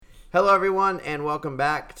Hello, everyone, and welcome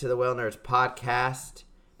back to the Whale Nerds podcast.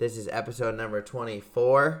 This is episode number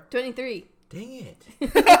 24. 23. Dang it.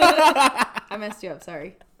 I messed you up,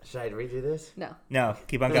 sorry. Should I redo this? No,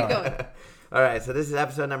 keep on going. All right, so this is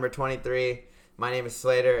episode number 23. My name is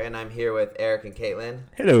Slater, and I'm here with Eric and Katlyn.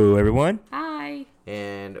 Hello, everyone. Hi.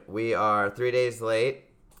 And we are 3 days late,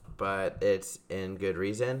 but it's in good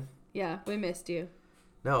reason. Yeah, we missed you.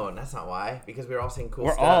 No, that's not why. Because we were all seeing cool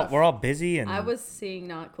stuff. We're all busy, and I was seeing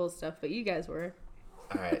not cool stuff, but you guys were.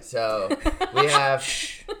 All right, so we have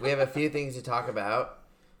a few things to talk about.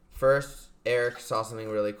 First, Eric saw something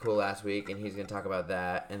really cool last week, and he's going to talk about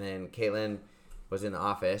that. And then Katlyn was in the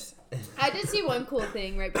office. I did see one cool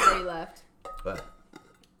thing right before you left. What?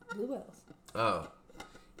 Blue whales. Oh.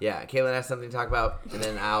 Yeah, Katlyn has something to talk about, and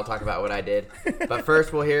then I'll talk about what I did. But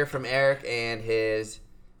first, we'll hear from Eric and his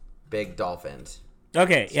big dolphins.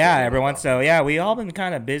 Okay, yeah, everyone. So, yeah, we all been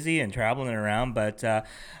kind of busy and traveling around, but,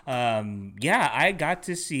 I got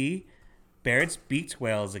to see Baird's beaked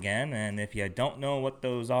whales again, and if you don't know what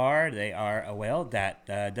those are, they are a whale that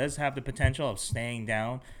does have the potential of staying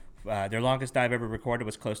down. Their longest dive ever recorded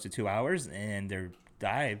was close to 2 hours, and their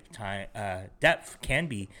dive time depth can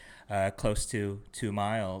be close to 2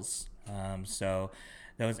 miles. So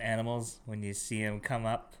those animals, when you see them come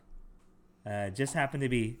up, just happen to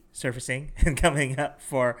be surfacing and coming up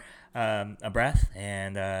for a breath.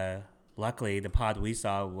 And luckily, the pod we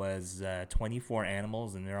saw was 24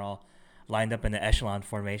 animals, and they're all lined up in the echelon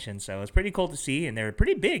formation. So it was pretty cool to see, and they're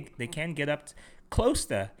pretty big. They can get up close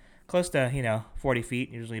to 40 feet,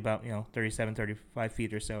 usually about 37, 35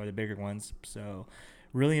 feet or so are the bigger ones. So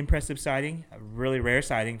really impressive sighting, a really rare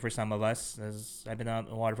sighting for some of us, as I've been out in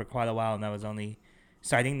the water for quite a while, and that was only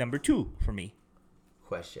sighting number 2 for me.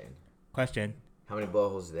 Question. How many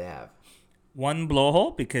blowholes do they have? One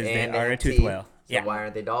blowhole, because and they are a toothed whale. So why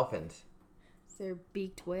aren't they dolphins? They're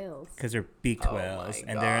beaked whales. Because they're beaked whales,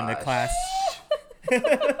 and they're in the class.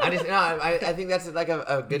 I think that's like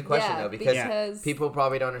a good question, though, because people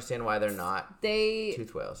probably don't understand why they're not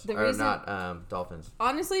toothed whales or not dolphins.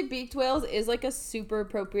 Honestly, beaked whales is like a super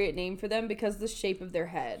appropriate name for them because of the shape of their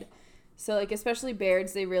head. So, like, especially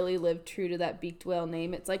Bairds, they really live true to that beaked whale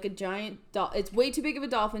name. It's like a giant... it's way too big of a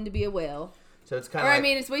dolphin to be a whale. So it's kind of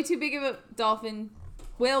it's way too big of a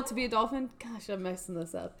whale to be a dolphin. Gosh, I'm messing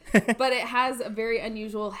this up. But it has a very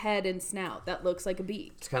unusual head and snout that looks like a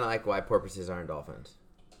beak. It's kind of like why porpoises aren't dolphins.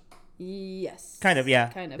 Yes. Kind of,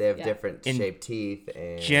 yeah. They have different shaped teeth.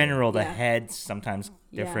 And in general, the head's sometimes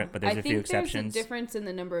different, but there's a few exceptions. There's a difference in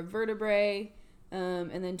the number of vertebrae,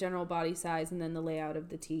 and then general body size, and then the layout of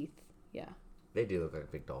the teeth. Yeah. They do look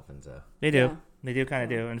like big dolphins, though. They do. Yeah. They do kind of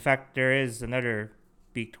do. In fact, there is another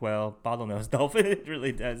beaked whale, bottlenose dolphin. It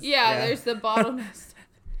really does. Yeah, there's the bottlenose.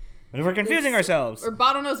 We're confusing ourselves. Or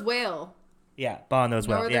bottlenose whale. Yeah, bottlenose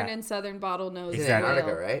whale. Northern and southern bottlenose whale. In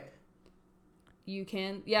Antarctica, right? You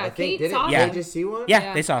can. Yeah, Kate saw them. Did they just see one?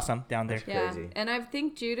 Yeah, they saw some down there. That's crazy. And I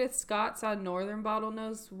think Judith Scott saw northern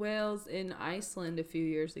bottlenose whales in Iceland a few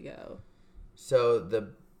years ago. So the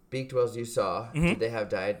beaked whales you saw, did they have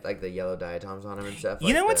the yellow diatoms on them and stuff?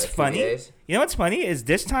 You know what's funny? You know what's funny is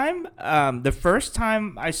this time, the first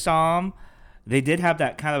time I saw them, they did have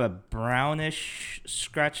that kind of a brownish,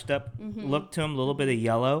 scratched up look to them, a little bit of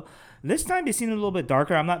yellow. This time they seem a little bit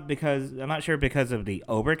darker. I'm not sure because of the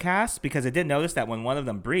overcast, because I did notice that when one of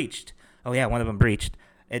them breached. Oh yeah, one of them breached.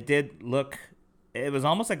 It did look. It was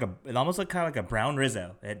almost looked kind of like a brown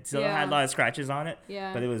Rizzo. It still had a lot of scratches on it,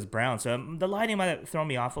 but it was brown. So the lighting might have thrown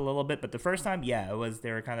me off a little bit. But the first time,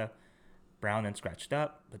 they were kind of brown and scratched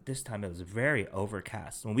up. But this time it was very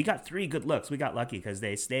overcast. When we got 3 good looks, we got lucky because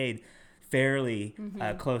they stayed fairly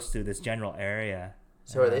close to this general area.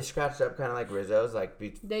 So are they scratched up kind of like Rizzos, like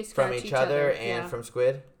from each other and from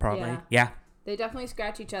squid? Probably, yeah. They definitely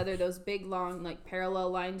scratch each other. Those big, long, like parallel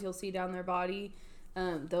lines you'll see down their body.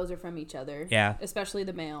 Those are from each other. Yeah. Especially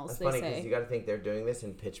the males. That's funny because you got to think they're doing this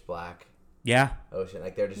in pitch black. Yeah. Ocean,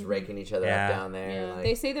 like they're just raking each other up down there. Yeah. Like,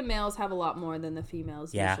 they say the males have a lot more than the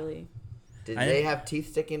females usually. Did they have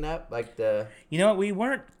teeth sticking up like the? You know what? We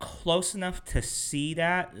weren't close enough to see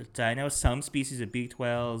that. I know some species of beaked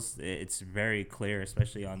whales, it's very clear,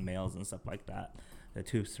 especially on males and stuff like that. The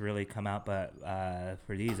tooths really come out, but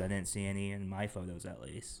for these, I didn't see any in my photos at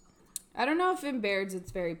least. I don't know if in Bairds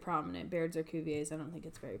it's very prominent. Bairds or Cuviers, I don't think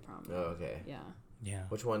it's very prominent. Oh, okay. Yeah. Yeah.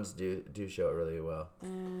 Which ones do show it really well?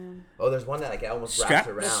 There's one that almost wraps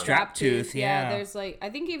around. The strap tooth, yeah. There's I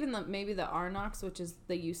think even maybe the Arnox, which is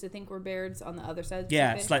they used to think were Bairds on the other side.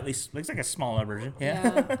 Yeah, slightly looks like a smaller version.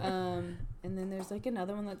 Yeah. And then there's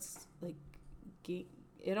another one that's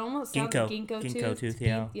it almost sounds like ginkgo tooth.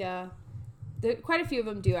 Yeah. Yeah. Quite a few of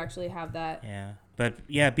them do actually have that. Yeah. But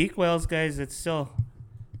yeah, beaked whales, guys,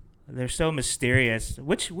 they're so mysterious.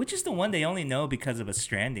 Which is the one they only know because of a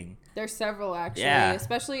stranding? There's several, actually. Yeah.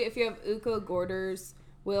 Especially if you have Uko Gorder's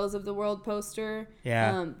Whales of the World poster.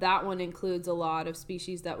 Yeah. That one includes a lot of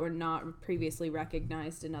species that were not previously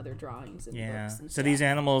recognized in other drawings and books and So stuff. these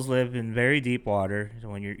animals live in very deep water. So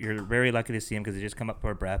when you're very lucky to see them because they just come up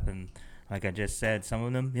for a breath. And like I just said, some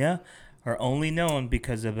of them, are only known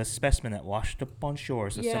because of a specimen that washed up on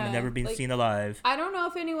shore. So some have never been seen alive. I don't know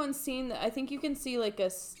if anyone's seen I think you can see like the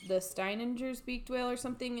Steininger's beaked whale or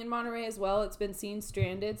something in Monterey as well. It's been seen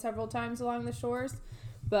stranded several times along the shores.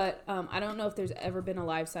 But I don't know if there's ever been a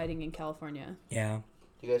live sighting in California. Yeah.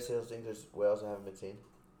 Do you guys still think there's whales that haven't been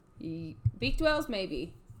seen? Beaked whales,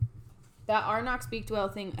 maybe. That Arnox beaked whale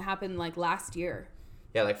thing happened like last year.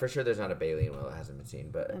 Yeah, like for sure there's not a baleen whale that hasn't been seen,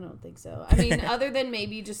 but... I don't think so. I mean, other than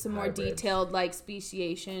maybe just some more Hybrids. detailed like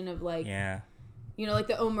speciation of like... Yeah. You know, like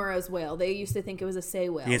the Omura's whale. They used to think it was a sei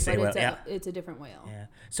whale, it's a different whale. Yeah.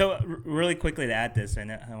 So really quickly to add this, I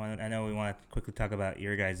know we want to quickly talk about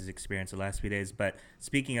your guys' experience the last few days, but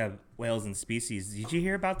speaking of whales and species, did you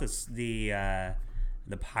hear about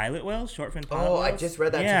the pilot whale, short fin pilot whales? I just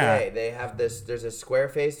read that today. They have this. There's a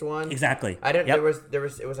square-faced one. Exactly. I don't. Yep. There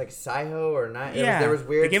was. It was like Saiho or not. Yeah. There was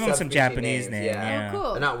weird. They gave them some subspecies Japanese names. name. Yeah. Oh,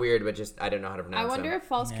 cool. Not weird, but just I don't know how to pronounce I wonder them. if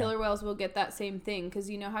false killer whales will get that same thing, because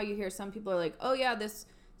you know how you hear some people are like, oh yeah, this.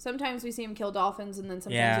 Sometimes we see them kill dolphins, and then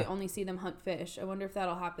sometimes we only see them hunt fish. I wonder if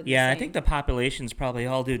that'll happen. Yeah, I think the populations probably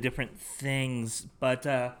all do different things, but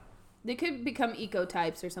they could become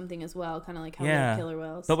ecotypes or something as well, kind of like how they have killer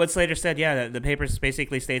whales. But what Slater said, the paper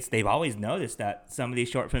basically states they've always noticed that some of these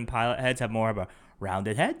short fin pilot heads have more of a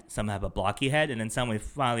rounded head, some have a blocky head, and then some we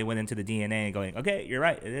finally went into the DNA and going, okay, you're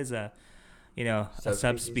right, it is a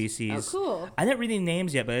subspecies. Oh, cool. I didn't read any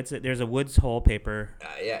names yet, but there's a Woods Hole paper.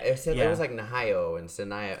 It said there was like Nahayo and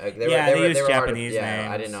Sanaya. They used Japanese names.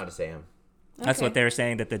 I didn't know how to say them. That's what they were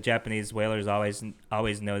saying, that the Japanese whalers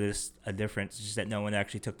always noticed a difference, just that no one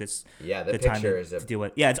actually took this the time picture to is a do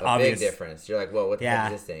it. Yeah, it's obvious. Big difference. You're like, whoa, what the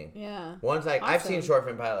heck is this thing? Yeah. One's like, Awesome. I've seen short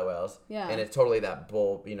fin pilot whales, and it's totally that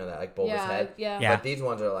bull, that like bulbous head. Yeah. But these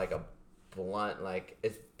ones are like a blunt, like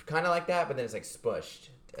it's kind of like that, but then it's like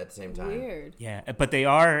spushed at the same time. Weird. Yeah, but they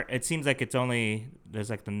are. It seems like it's only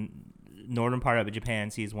there's like the northern part of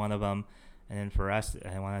Japan sees one of them, and then for us,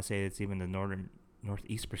 I want to say it's even the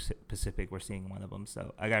northeast Pacific. We're seeing one of them.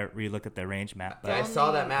 So I gotta relook at the range map. But I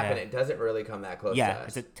saw that map and it doesn't really come that close to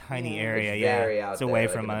us. It's a tiny area. It's very out it's away there,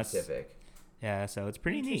 from like in the us. Pacific. Yeah, so it's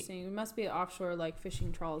pretty neat. It must be offshore like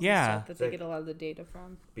fishing trawls Yeah. and stuff that they get a lot of the data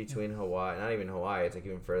from. Between Hawaii, not even Hawaii, it's like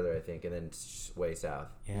even further, I think, and then it's way south.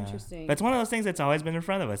 Yeah. Interesting. But it's one of those things that's always been in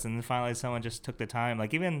front of us, and then finally someone just took the time.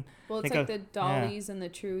 Like even it's like the dollies and the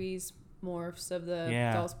truies morphs of the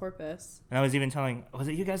Dall's porpoise. And I was even telling, was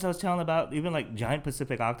it you guys I was telling about even like giant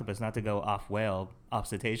Pacific octopus, not to go off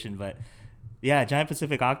citation, but yeah, giant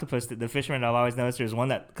Pacific octopus, the fishermen I've always noticed there's one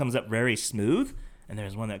that comes up very smooth and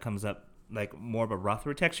there's one that comes up like more of a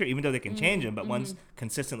rougher texture, even though they can change them, but one's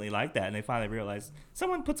consistently like that. And they finally realized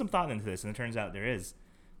someone put some thought into this, and it turns out there is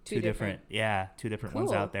two different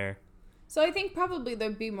ones out there. So I think probably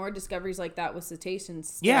there'd be more discoveries like that with cetaceans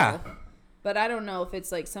still. Yeah. But I don't know if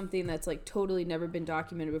it's like something that's like totally never been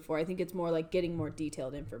documented before. I think it's more like getting more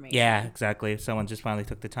detailed information. Yeah, exactly. Someone just finally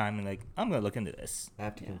took the time and like, I'm going to look into this. I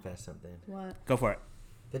have to confess something. What? Go for it.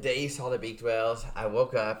 The day you saw the beaked whales, I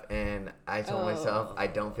woke up and I told myself I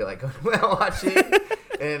don't feel like going whale watching.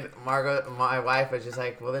 And Margot, my wife, was just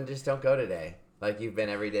like, well, then just don't go today. Like, you've been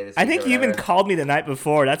every day this week. I think you even called me the night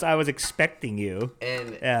before. That's I was expecting you.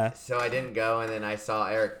 And so I didn't go, and then I saw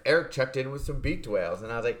Eric. Eric checked in with some beaked whales,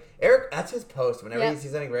 and I was like, Eric, that's his post. Whenever he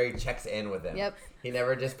sees something rare, he checks in with them. Yep. He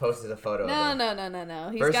never just posts a photo of them. No.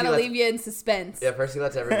 He's got to leave you in suspense. Yeah, first he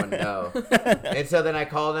lets everyone know. And so then I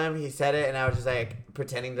called him, he said it, and I was just like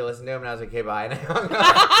pretending to listen to him, and I was like, okay, bye. And I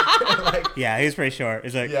hung up. Yeah, he was pretty short.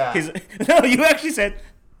 It's like, no, you actually said,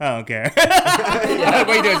 I don't care. Yeah.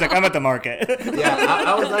 What you do is like, I'm at the market. Yeah,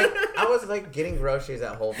 I was like getting groceries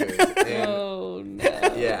at Whole Foods. And, oh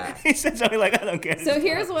no. Yeah. He said something like, I don't care. So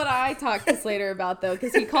here's what I talked to Slater about though,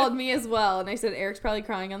 because he called me as well, and I said Eric's probably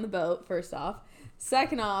crying on the boat. First off,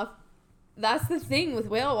 second off, that's the thing with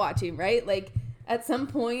whale watching, right? Like at some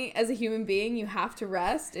point as a human being, you have to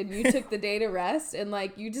rest, and you took the day to rest, and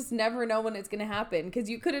like you just never know when it's gonna happen, because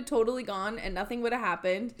you could have totally gone and nothing would have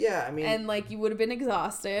happened. Yeah, I mean, and like you would have been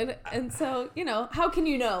exhausted, and so how can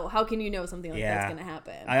you know something like that's gonna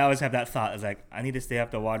happen? I always have that thought. I was like, I need to stay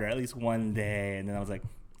off the water at least one day, and then I was like,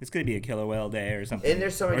 It's gonna be a killer whale day or something. And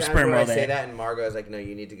there's so many or times sperm where I whale say day. that, and Margot is like, "No,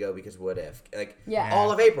 you need to go because what if?" Like, Yeah.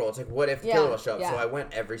 all of April, it's like, "What if the Yeah, killer whale show up?" yeah. So I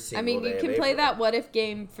went every single I mean, day you of can play April. that what if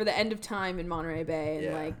game for the end of time in Monterey Bay and,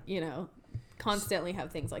 Yeah. like, you know, constantly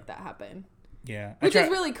have things like that happen. Yeah, Which is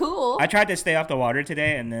really cool. I tried to stay off the water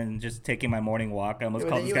today, and then just taking my morning walk, I almost Yeah,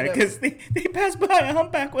 but called then this you guy end up- because they passed by a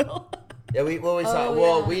humpback whale. Yeah, we saw. Oh,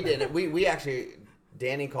 Well, yeah. we didn't. We actually.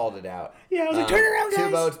 Danny called it out. Yeah, I was like, "Turn around, guys!"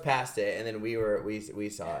 2 boats passed it, and then we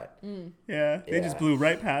saw it. Yeah, they just Yeah. blew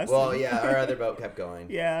right past. Well, it. yeah, our other boat kept going.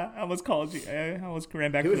 Yeah, I almost called you. I almost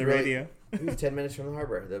ran back He to was the really. radio. He was 10 minutes from the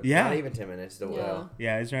harbor. Yeah. Not even 10 minutes. The Yeah. whale.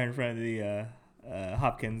 Yeah, I was right in front of the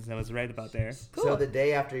Hopkins. I was right about there. Cool. So the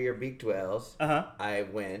day after your beaked whales, Uh-huh. I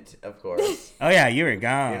went, of course. Oh yeah, you were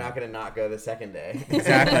gone. You're not going to not go the second day.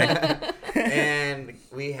 Exactly. And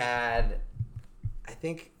we had, I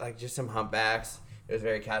think, like just some humpbacks. It was a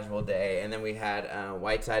very casual day. And then we had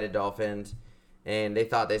white-sided dolphins, and they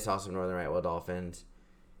thought they saw some northern right whale dolphins.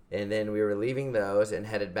 And then we were leaving those and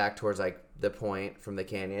headed back towards like the point from the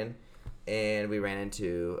canyon, and we ran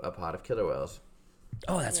into a pod of killer whales.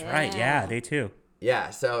 Oh, that's right. Yeah, they too. Yeah,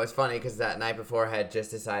 so it's funny because that night before I had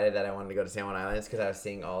just decided that I wanted to go to San Juan Islands because I was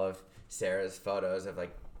seeing all of Sarah's photos of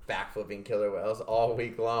like backflipping killer whales all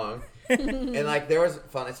week long. And like there was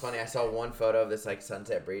fun. It's funny. I saw one photo of this like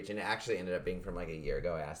sunset breach, and it actually ended up being from like a year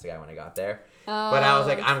ago. I asked the guy when I got there, but I was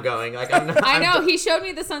like, I'm going. Like I'm not. I know. He showed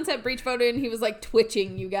me the sunset breach photo and he was like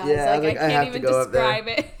twitching, you guys. Yeah, like, like, I I have can't to even go up there. describe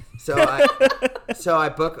it. So I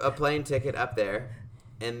book a plane ticket up there,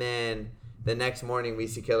 and then the next morning we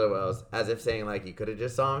see killer whales, as if saying like you could have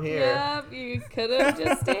just saw them here. Yep, you could have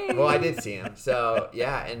just stayed. Well, I did see them. So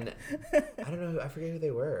yeah, and I don't know. I forget who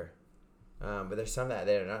they were, but there's some that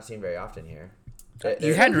they're not seen very often here.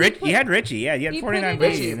 You had Richie. Yeah, you had He 49 put it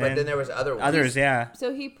days. Richie, and but then there was other ones. others. Yeah.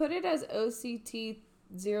 So he put it as OCT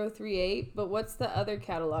 038, but what's the other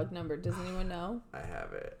catalog number? Does anyone know? I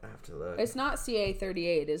have it. I have to look. It's not CA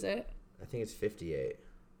 38, is it? I think it's 58.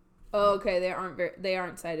 Oh, okay. They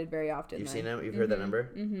aren't cited very often. You've then. seen them? You've heard that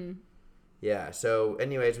number? Mm-hmm. Yeah. So,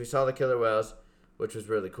 anyways, we saw the killer whales, which was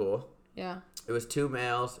really cool. Yeah. It was 2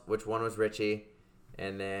 males, which one was Richie,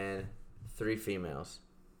 and then 3 females.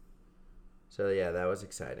 So yeah, that was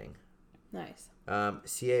exciting. Nice.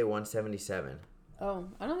 CA 177, Oh,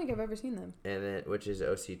 I don't think I've ever seen them. and then which is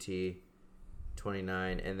OCT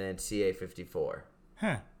 29, and then CA 54.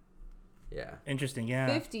 Huh. Yeah. Interesting. Yeah.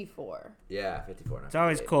 54. Yeah, 54. It's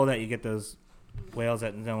always cool that you get those whales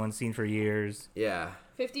that no one's seen for years. Yeah.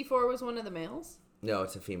 54 was one of the males? No,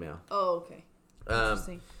 it's a female. Oh, okay.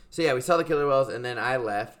 Interesting. So yeah, we saw the killer whales, and then I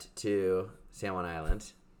left to San Juan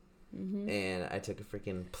Islands, and I took a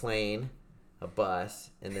freaking plane, a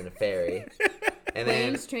bus, and then a ferry, and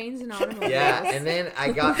Planes, trains, and automobiles. yeah, and then I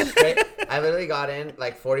literally got in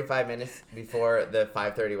like 45 minutes before the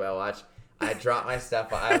 5:30 whale watch. I dropped my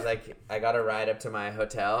stuff. I was like, I got a ride up to my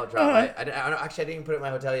hotel. I didn't even put it in my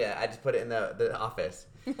hotel yet. I just put it in the office,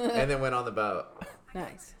 and then went on the boat.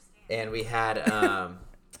 Nice. And we had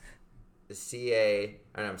the CA.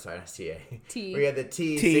 Oh, no, I'm sorry, not CA. T. We had the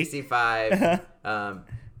T65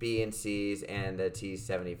 B and C's and the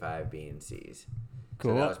T75 B and C's.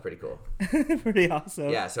 Cool. So that was pretty cool. Pretty awesome.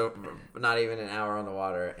 Yeah, so not even an hour on the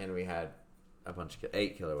water, and we had a bunch of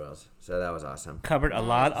 8 killer whales. So that was awesome. Covered a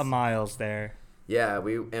lot of miles there. Yeah,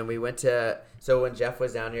 we went to. So when Jeff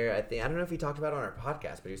was down here, I don't know if he talked about it on our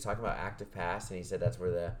podcast, but he was talking about Active Pass, and he said that's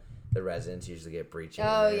where the residents usually get breaching.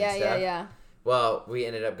 Oh, in there and stuff. yeah. Well, we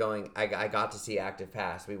ended up going. I got to see Active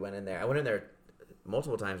Pass. We went in there. I went in there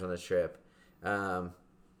multiple times on this trip.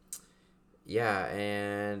 Yeah,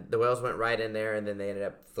 and the whales went right in there, and then they ended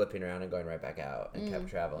up flipping around and going right back out and kept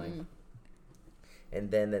traveling. And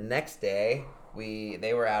then the next day,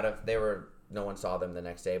 no one saw them the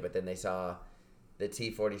next day, but then they saw the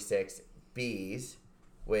T46 Bs,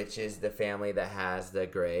 which is the family that has the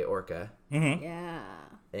gray orca, Mm-hmm. Yeah.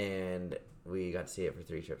 and we got to see it for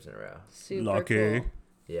 3 trips in a row. Super Lucky. cool.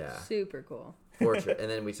 Yeah, Super cool. 4 trips, and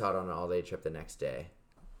then we saw it on an all-day trip the next day.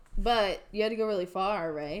 But you had to go really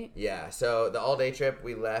far, right? Yeah, so the all-day trip,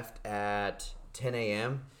 we left at 10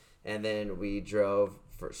 a.m., and then we drove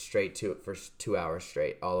for 2 hours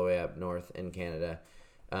straight, all the way up north in Canada,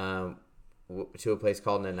 to a place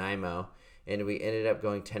called Nanaimo, and we ended up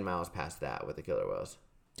going 10 miles past that with the killer whales.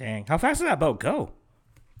 Dang. How fast did that boat go?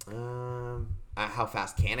 How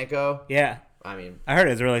fast can it go? Yeah. I mean, I heard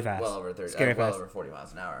it was really fast. well over 30, Scary well fast. over 40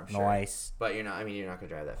 miles an hour, I'm sure. Nice. But you're not gonna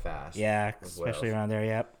drive that fast. Yeah, with especially whales. around there,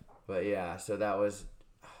 yep. But yeah, so that was,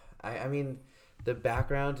 I mean, the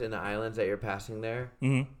background in the islands that you're passing there,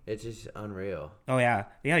 it's just unreal. Oh, yeah.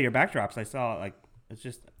 Yeah, your backdrops, I saw, like, it's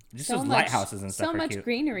just those lighhtouses and stuff So are much cute.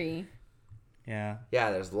 greenery. Yeah.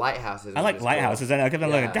 Yeah, there's lighthouses. I like lighthouses. Cool. I kept on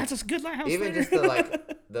looking. Yeah. That's a good lighthouse. Even Slater.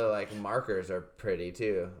 just the markers are pretty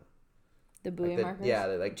too. The buoy markers? Yeah,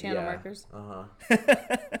 they're like channel markers. Uh-huh.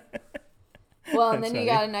 Well, and That's then you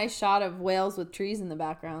funny. got a nice shot of whales with trees in the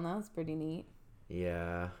background. That was pretty neat.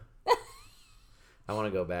 Yeah. I want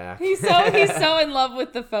to go back. He's so in love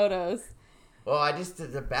with the photos. Well,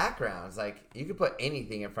 the backgrounds, like, you could put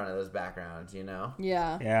anything in front of those backgrounds, you know?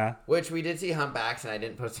 Yeah. Yeah. Which we did see humpbacks, and I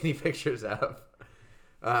didn't post any pictures of.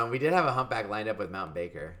 We did have a humpback lined up with Mount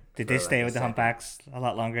Baker. Did they stay with the humpbacks a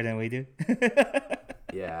lot longer than we do?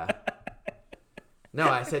 Yeah. No,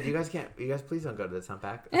 I said, you guys please don't go to this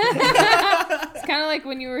humpback. It's kind of like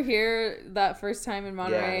when you were here that first time in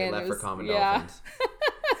Monterey. Yeah, they and left it for was, common yeah.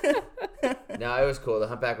 dolphins. No, it was cool. The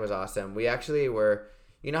humpback was awesome. We actually were,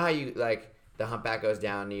 you know how you, like, the humpback goes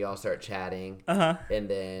down and you all start chatting. Uh-huh. And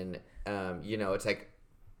then, it's like,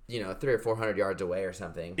 300 or 400 yards away or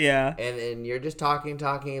something. Yeah. And then you're just talking,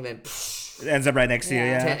 and then It ends up right next to you,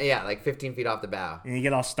 Yeah. yeah. like 15 feet off the bow. And you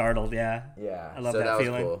get all startled, yeah. Yeah. I love so that was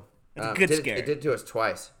feeling. cool. It's a good scare. It did to us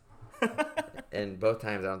twice. And both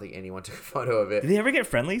times I don't think anyone took a photo of it. Do they ever get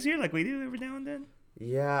friendlies here like we do every now and then?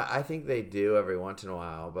 Yeah, I think they do every once in a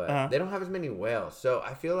while, but Uh-huh. they don't have as many whales. So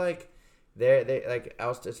I feel like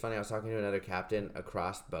it's funny, I was talking to another captain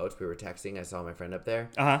across boats. We were texting. I saw my friend up there.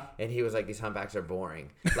 Uh-huh. And he was like, these humpbacks are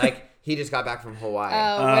boring. Like, he just got back from Hawaii.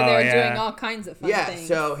 Where they're yeah. doing all kinds of fun Yeah, things.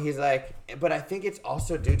 so he's like, but I think it's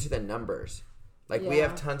also due to the numbers. Like, we Yeah.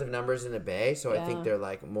 have tons of numbers in the bay, so I think Yeah. they're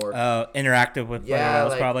like more, Interactive with other whales,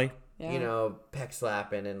 like, probably. Yeah. peck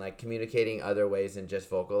slapping and like communicating other ways than just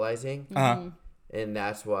vocalizing. Uh-huh. And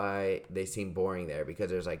that's why they seem boring there, because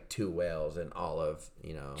there's like 2 whales and all of, Did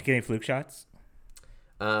you get any fluke shots?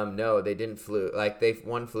 No, they didn't fluke. Like,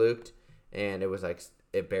 one fluked, and it was like,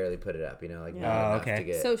 it barely put it up, like, Yeah. not enough okay. to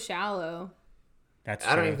get. So shallow. That's I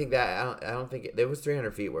don't true. even think that, I don't think, it was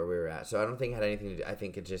 300 feet where we were at, so I don't think it had anything to do, I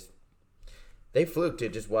think it just, they fluked,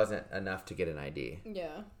 it just wasn't enough to get an ID.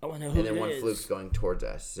 Yeah. I want to know who And then it one is. fluke's going towards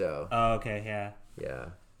us, so, Oh, okay, yeah. yeah.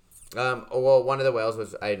 Well, one of the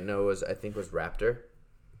whales I think was Raptor.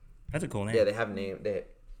 That's a cool name. Yeah, they have a name,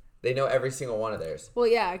 they know every single one of theirs. Well,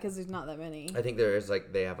 yeah, because there's not that many. I think there is,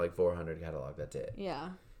 like, they have like 400 catalog, that's it. Yeah.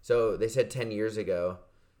 So they said 10 years ago,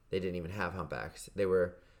 they didn't even have humpbacks. They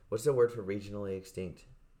were, what's the word for regionally extinct?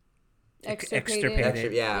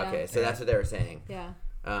 Extirpated. Yeah, okay. So that's what they were saying. Yeah.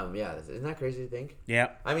 Yeah, isn't that crazy to think?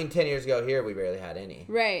 Yeah. I mean, 10 years ago here, we barely had any.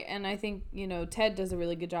 Right, and I think, Ted does a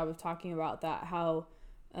really good job of talking about that, how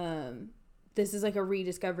this is like a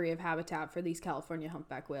rediscovery of habitat for these California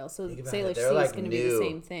humpback whales. So Think about Salish it. Sea They're, is like, going to be the new.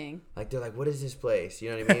 same thing. Like, they're like, what is this place? You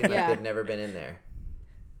know what I mean? Like, Yeah. they've never been in there.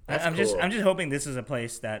 That's I'm cool. just hoping this is a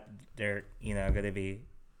place that they're going to be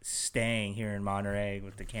staying here in Monterey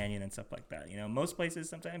with the canyon and stuff like that. Most places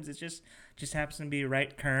sometimes it just happens to be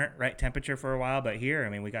right current, right temperature for a while, but here, I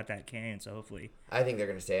mean, we got that canyon, so hopefully. I think they're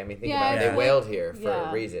going to stay. I mean, think Yeah, about it. yeah. They whaled here for Yeah.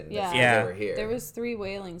 a reason. Yeah. That's Yeah. why they were here. There was 3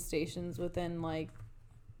 whaling stations within like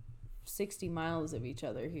 60 miles of each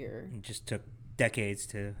other here. It just took decades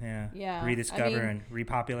to Yeah, rediscover I mean, and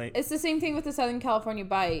repopulate. It's the same thing with the Southern California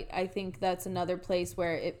Bight. I think that's another place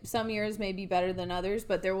where some years may be better than others,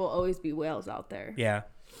 but there will always be whales out there. Yeah.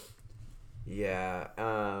 Yeah.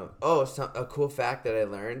 A cool fact that I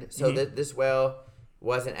learned. So this whale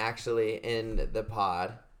wasn't actually in the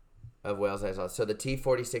pod of whales I saw. So the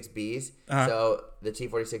T46Bs. Uh-huh. So the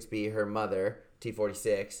T46B, her mother,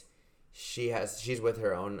 T46, she's with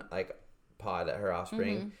her own like pod, her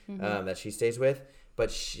offspring, that she stays with. But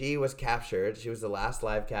she was captured. She was the last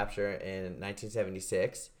live capture in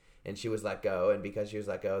 1976, and she was let go. And because she was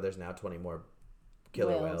let go, there's now 20 more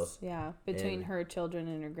killer whales. Yeah, between And- her children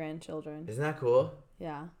and her grandchildren. Isn't that cool?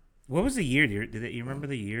 Yeah. What was the year? You remember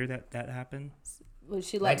the year that happened? Was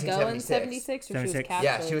she let go in 1976. 76 or she was 76. captured?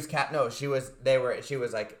 Yeah, she was No, she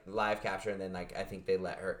was like live capture, and then like I think they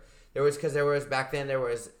let her. Back then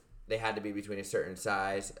they had to be between a certain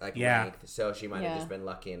size, like length. So she might have just been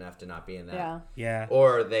lucky enough to not be in that. Yeah. Yeah.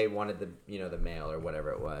 Or they wanted the male or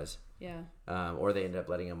whatever it was. Yeah. Or they ended up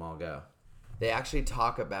letting them all go. They actually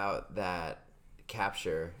talk about that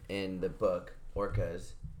capture in the book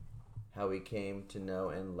Orcas, how we came to know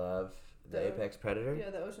and love the apex predator. Yeah,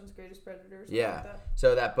 the ocean's greatest predator. Yeah.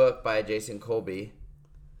 So that book by Jason Colby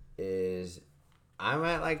I'm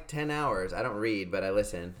at like 10 hours. I don't read, but I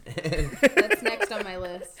listen. That's next on my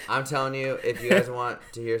list. I'm telling you, if you guys want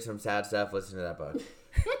to hear some sad stuff, listen to that book.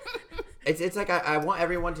 It's like I want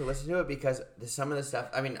everyone to listen to it because some of the stuff,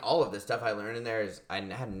 I mean, all of the stuff I learned in there I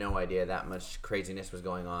had no idea that much craziness was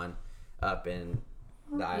going on up in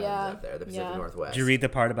the islands up there, the Pacific Northwest. Did you read the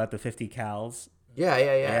part about the 50 cals? Yeah.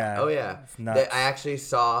 Yeah, Oh, yeah. it's nuts. I actually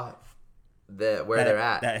saw they're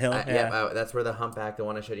at. That hill? That's where the humpback, the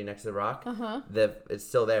one I showed you next to the rock. It's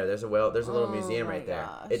still there. There's a little museum right there.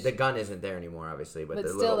 The gun isn't there anymore, obviously, but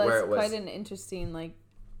still, that's where it was, quite an interesting like.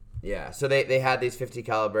 Yeah, so they had these 50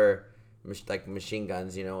 caliber machine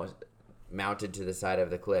guns, mounted to the side of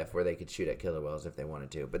the cliff where they could shoot at killer whales if they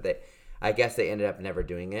wanted to. But I guess they ended up never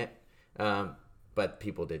doing it. But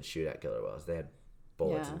people did shoot at killer whales. They had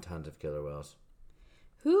bullets and tons of killer whales.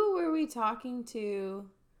 Who were we talking to?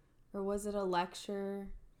 Or was it a lecture?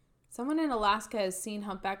 Someone in Alaska has seen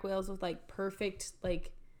humpback whales with like perfect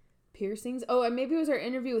like piercings. Oh, and maybe it was our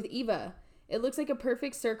interview with Eva. It looks like a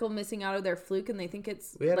perfect circle missing out of their fluke, and they think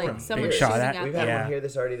it's like someone shooting at them. We've had one here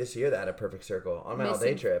this year that had a perfect circle on my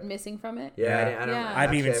all-day trip. Missing from it? Yeah.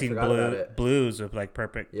 I've even seen blues with like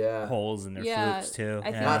perfect holes in their flukes too.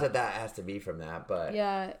 Not that has to be from that, but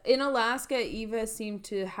yeah. In Alaska, Eva seemed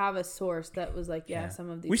to have a source that was like, some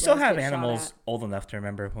of these. We still have animals old enough to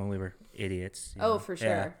remember when we were idiots. Oh, for sure.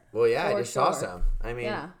 Yeah. Well, I just saw some. I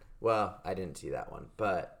mean, well, I didn't see that one,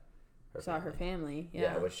 but. Her family.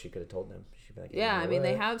 I wish she could have told them. She'd be like, I mean,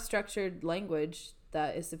 they have structured language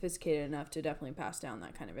that is sophisticated enough to definitely pass down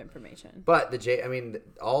that kind of information. But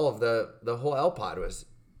all of the whole L pod was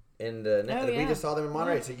in the net. We just saw them in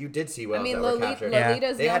Monterey, so you did see whales that were captured.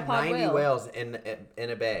 Lolita's they had 90 whale. whales in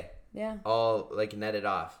a bay. Yeah. All like netted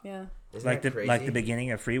off. Yeah. Isn't that crazy? Like the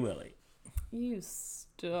beginning of Free Willy. You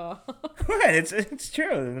stop. What? It's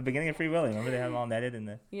true. In the beginning of Free Willy, remember they had them all netted in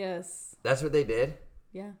the. Yes. That's what they did.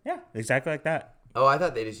 Yeah. Yeah, exactly like that. Oh, I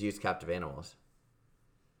thought they just used captive animals.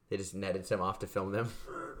 They just netted some off to film them.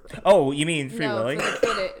 Oh, you mean Free Willy?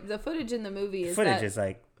 The footage in the movie is is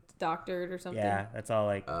like doctored or something. Yeah, that's all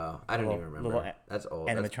like. Oh, I don't even remember. That's old.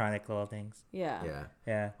 Animatronic little things. Yeah.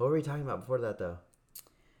 What were we talking about before that though?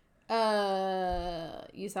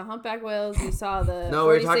 You saw humpback whales. You saw the. No,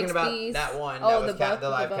 we were talking about that one. Oh, that was the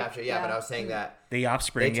live capture. Yeah, but I was saying that the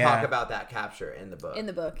offspring. They talk about that capture in the book. In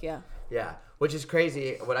the book, yeah. Yeah, which is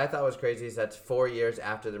crazy. What I thought was crazy is that's 4 years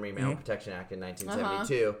after the Marine Mammal Protection Act in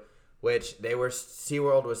 1972, which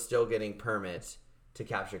SeaWorld was still getting permits to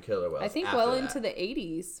capture killer whales. I think into the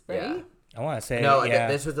 80s, right? Yeah. I want to say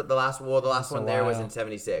this was the last. Well, the last one there was in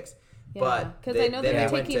 76. Yeah, but because I know they were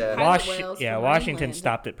taking private whales. Yeah, Washington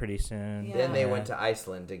stopped it pretty soon. Yeah. Then they went to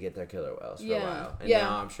Iceland to get their killer whales for a while, and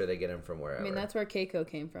now I'm sure they get them from wherever. I mean, that's where Keiko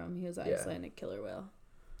came from. He was an Icelandic killer whale.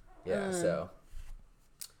 Yeah. So.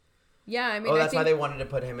 Yeah, I mean. That's why they wanted to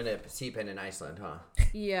put him in a sea pen in Iceland, huh?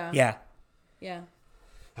 Yeah. Yeah.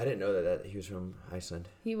 I didn't know that he was from Iceland.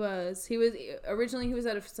 He was originally he was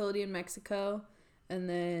at a facility in Mexico, and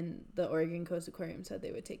then the Oregon Coast Aquarium said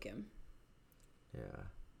they would take him. Yeah.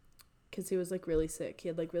 Because he was like really sick. He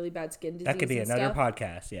had like really bad skin disease. That could be another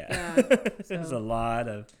podcast. Yeah. There's a lot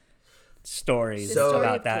of stories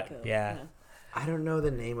about that. Yeah. I don't know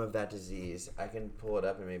the name of that disease. I can pull it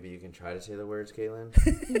up and maybe you can try to say the words, Katlyn.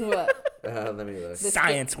 What? Let me look.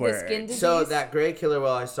 Science word. So that gray killer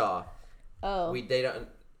whale I saw. Oh. They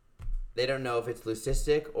don't know if it's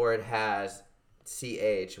leucistic or it has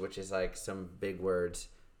CH, which is like some big words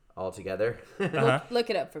all together. Look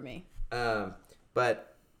it up for me.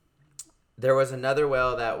 But there was another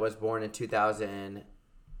whale that was born in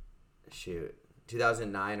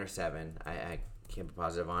 2009 or 7. I can't be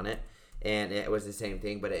positive on it. And it was the same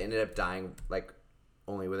thing, but it ended up dying like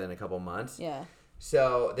only within a couple months. Yeah.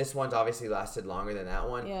 So this one's obviously lasted longer than that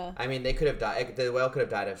one. Yeah. I mean, they could have died. The whale could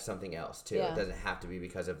have died of something else too. Yeah. It doesn't have to be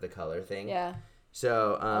because of the color thing. Yeah.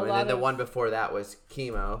 So and then the one before that was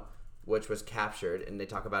chemo, which was captured, and they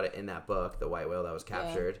talk about it in that book, the white whale that was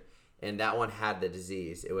captured. Yeah. And that one had the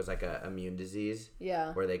disease. It was like a immune disease.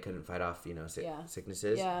 Yeah. Where they couldn't fight off,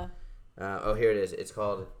 sicknesses. Yeah. Here it is. It's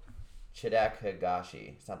called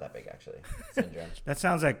Chidak-Higashi. It's not that big, actually. Syndrome. That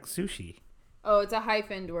sounds like sushi. Oh, it's a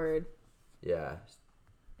hyphened word. Yeah.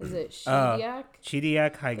 Is it Chidiac?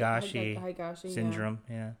 Chidiac-Higashi syndrome.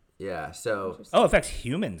 Yeah. Yeah. So. Oh, it affects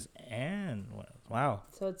humans and wow.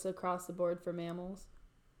 So it's across the board for mammals.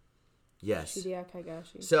 Yes.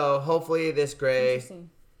 Chidiac-Higashi. So hopefully this gray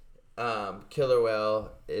killer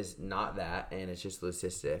whale is not that, and it's just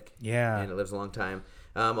leucistic. Yeah. And it lives a long time.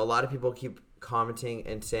 A lot of people keep commenting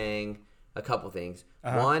and saying a couple things.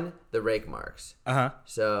 One, the rake marks.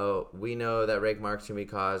 So we know that rake marks can be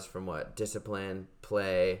caused from what? Discipline,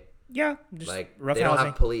 play. Yeah. Just like rough they housing. Don't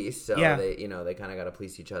have police, so they they kind of got to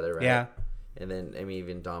police each other, right? Yeah. And then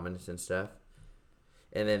even dominance and stuff.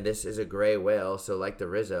 And then this is a gray whale, so like the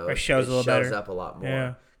Rizzo, it shows up a lot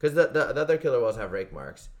more. Because the other killer whales have rake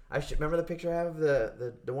marks. Remember the picture I have of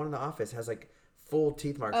the one in the office has like full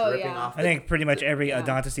teeth marks ripping off. I think pretty much every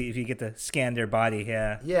odontocete, if you get to scan their body,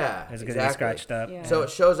 there's going to be scratched up. Yeah. So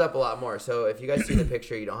it shows up a lot more. So if you guys see the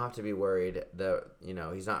picture, you don't have to be worried.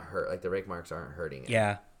 He's not hurt. Like the rake marks aren't hurting him.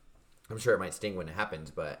 Yeah. I'm sure it might sting when it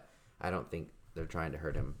happens, but I don't think they're trying to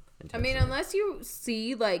hurt him intentionally. I mean, unless you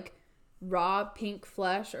see like raw pink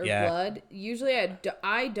flesh or blood, usually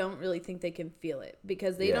I don't really think they can feel it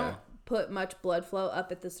because they don't put much blood flow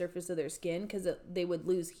up at the surface of their skin because they would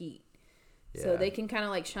lose heat. Yeah. So they can kind of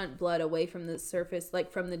like shunt blood away from the surface,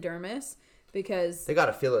 like from the dermis, because they got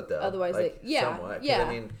to feel it though. Otherwise, like, somewhat. I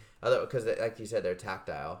mean, because like you said, they're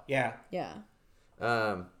tactile. Yeah. Yeah.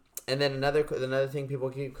 And then another thing people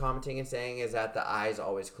keep commenting and saying is that the eyes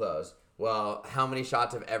always close. Well, how many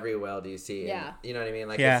shots of every whale do you see? Yeah. And, you know what I mean?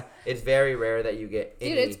 Like, it's very rare that you get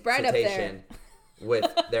any it's bright cetacean with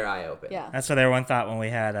their eye open. Yeah. That's what everyone thought when we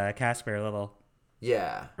had Casper, a little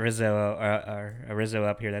Rizzo or a Rizzo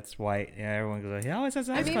up here that's white. Yeah, everyone goes, he always has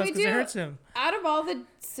eyes closed because it hurts him. Out of all the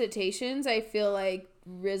cetaceans, I feel like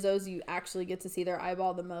Rizzos, you actually get to see their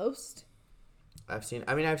eyeball the most. I've seen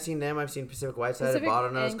them. I've seen Pacific white-sided,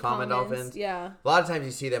 bottlenose, common dolphins. Yeah. A lot of times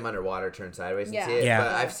you see them underwater, turn sideways and see it. Yeah.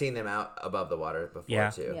 But I've seen them out above the water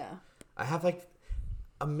before too. Yeah. I have like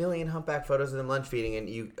a million humpback photos of them lunch feeding, and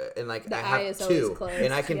I have two,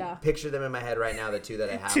 and I can picture them in my head right now. The two that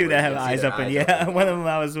I have, two that have eyes open. Yeah, one of them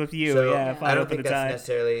I was with you. So, I don't think that's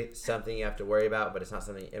necessarily something you have to worry about, but it's not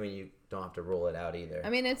something. I mean, you don't have to rule it out either. I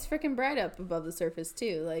mean, it's freaking bright up above the surface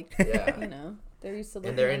too. Like, they're used to looking.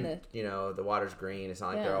 And they're in the water's green. It's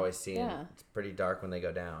not like they're always seeing. Yeah. It's pretty dark when they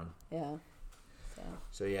go down. Yeah.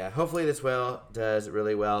 So hopefully this whale does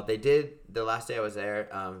really well. They did the last day I was there.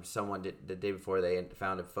 Someone did the day before they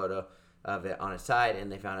found a photo of it on its side,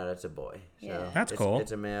 and they found out it's a boy. So that's cool.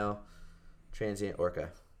 It's a male transient orca.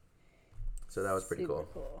 So that was pretty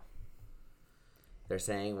cool. They're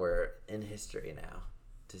saying we're in history now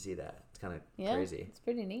to see that. It's kind of crazy. It's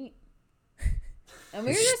pretty neat. And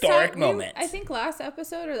we were historic moment. I think last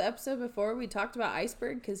episode or the episode before we talked about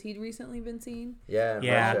Iceberg because he'd recently been seen.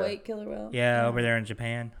 Yeah. White killer whale. Yeah, over there in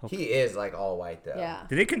Japan. He is like all white though. Yeah.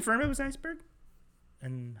 Did they confirm it was Iceberg?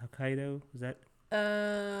 And Hokkaido, was that?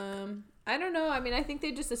 I don't know. I mean, I think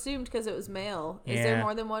they just assumed because it was male. Is there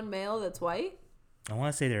more than one male that's white? I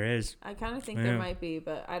want to say there is. I kind of think there might be,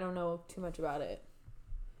 but I don't know too much about it.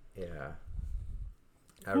 Yeah.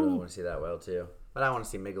 I really want to see that whale too. But I want to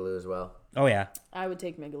see Migaloo as well. Oh, yeah. I would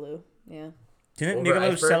take Migaloo. Yeah. Didn't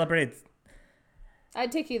Migaloo celebrate?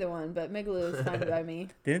 I'd take either one, but Migaloo is fine by me.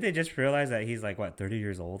 Didn't they just realize that he's like, 30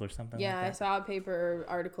 years old or something? Yeah, like that? I saw a paper or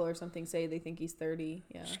article or something say they think he's 30.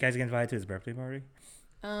 Yeah. Did you guys get invited to his birthday party?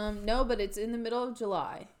 No, but it's in the middle of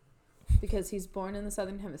July because he's born in the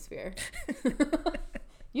Southern Hemisphere.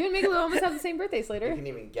 You and Migaloo almost have the same birthday, Slater. You can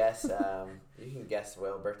even guess. You can guess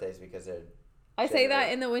whale birthdays because they're. I say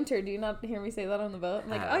that in the winter. Do you not hear me say that on the boat? I'm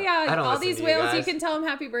like, all these whales, you can tell them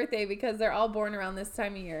happy birthday because they're all born around this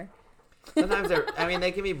time of year. Sometimes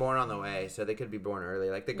they can be born on the way, so they could be born early.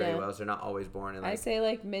 Like the gray whales, they're not always born in. I say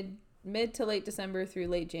like mid to late December through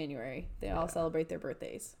late January. They all celebrate their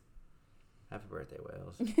birthdays. Happy birthday,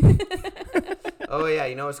 whales. Oh yeah,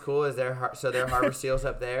 you know what's cool is their harbor seals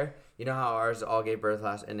up there. You know how ours all gave birth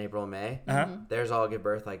in April and May? Uh-huh. Theirs all give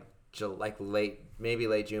birth like late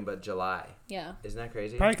June, but July. Yeah. Isn't that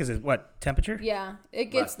crazy? Probably because it's temperature? Yeah, it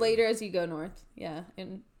gets later as you go north. Yeah,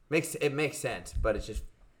 and it makes sense, but it's just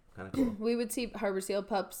kind of cool. We would see harbor seal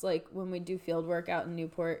pups like when we do field work out in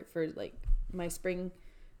Newport for like my spring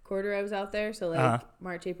quarter. I was out there, so like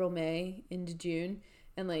March, April, May into June,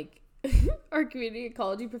 and like. Our community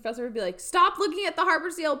ecology professor would be like, "Stop looking at the harbor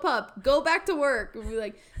seal pup. Go back to work." And we'd be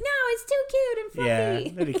like, "No, it's too cute and fluffy."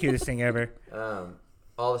 Yeah, they're the cutest thing ever.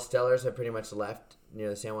 All the stellars have pretty much left near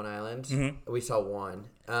the San Juan Islands. Mm-hmm. We saw one,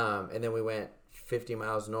 and then we went 50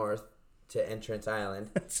 miles north to Entrance Island,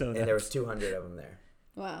 and there was 200 of them there.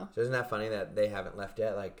 Wow! So isn't that funny that they haven't left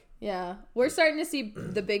yet? Like, yeah, we're starting to see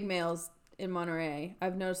the big males in Monterey.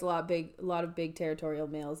 I've noticed a lot of big territorial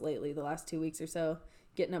males lately. The last 2 weeks or so.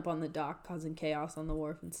 Getting up on the dock, causing chaos on the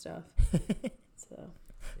wharf and stuff. So,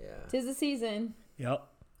 yeah. 'Tis the season. Yep.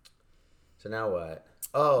 So now what?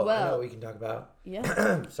 Oh, I know what we can talk about. Yeah.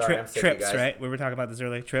 Sorry, I'm sick, trips, you guys. right? We were talking about this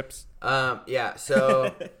earlier. Trips. Yeah.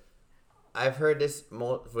 So I've heard this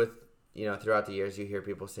with throughout the years. You hear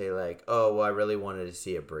people say like, "Oh, well, I really wanted to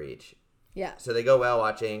see a breach." Yeah. So they go whale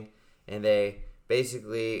watching, and they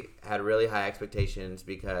basically had really high expectations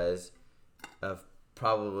because of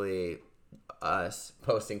probably us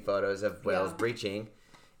posting photos of whales breaching,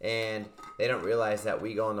 and they don't realize that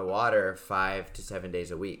we go in the water 5 to 7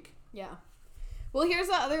 days a week. Yeah. Well, here's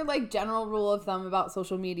the other like general rule of thumb about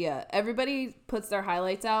social media. Everybody puts their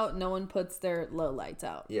highlights out. No one puts their lowlights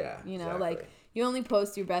out. Yeah. You know, exactly. like you only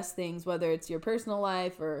post your best things, whether it's your personal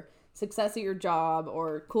life or success at your job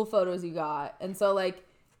or cool photos you got. And so like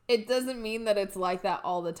it doesn't mean that it's like that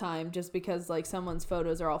all the time just because like someone's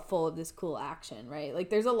photos are all full of this cool action, right? Like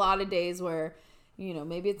there's a lot of days where, you know,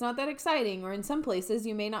 maybe it's not that exciting, or in some places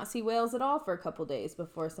you may not see whales at all for a couple days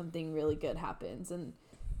before something really good happens. And,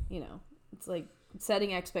 you know, it's like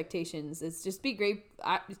setting expectations. It's just be great.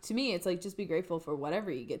 To me, it's like just be grateful for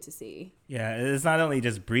whatever you get to see. Yeah, it's not only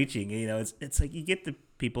just breaching. You know, it's like you get the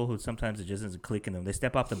people who sometimes it just isn't clicking them. They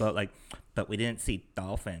step off the boat like, but we didn't see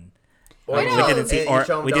dolphin. Or I know. We didn't see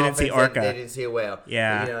we didn't see orca. They didn't see a whale.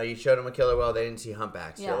 Yeah. You know, you showed them a killer whale. They didn't see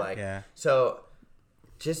humpbacks. Yeah. You're like, Yeah. So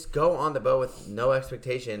just go on the boat with no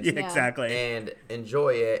expectations. Yeah, exactly. And enjoy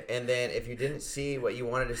it. And then if you didn't see what you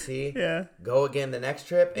wanted to see, Yeah. go again the next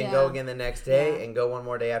trip and Yeah. go again the next day Yeah. and go one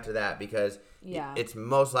more day after that, because Yeah. it's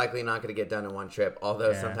most likely not going to get done in one trip.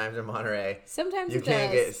 Although Yeah. sometimes in Monterey, Sometimes you it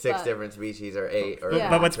can does, get 6 but- different species or 8. Or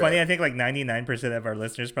Yeah. But what's trip. funny, I think like 99% of our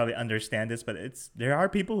listeners probably understand this, but there are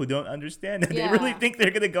people who don't understand it. Yeah. They really think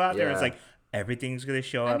they're gonna go out there. Yeah. It's like everything's gonna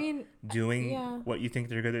show I up mean, doing yeah. what you think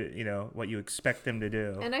they're gonna, you know, what you expect them to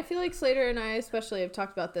do. And I feel like Slater and I especially have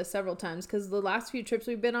talked about this several times because the last few trips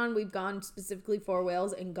we've been on, we've gone specifically for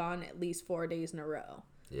whales and gone at least 4 days in a row.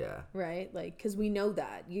 Yeah. Right? Like, because we know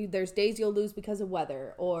that. There's days you'll lose because of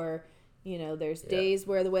weather, or, you know, there's days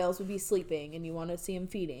where the whales would be sleeping and you want to see them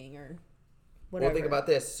feeding or whatever. Well, think about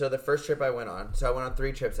this. So the first trip I went on, so I went on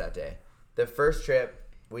 3 trips that day. The first trip,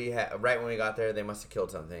 we had right when we got there, they must have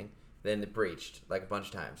killed something. Then it breached like a bunch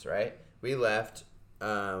of times, right? We left,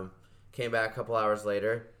 came back a couple hours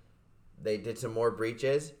later. They did some more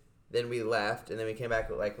breaches. Then we left, and then we came back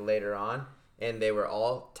like later on, and they were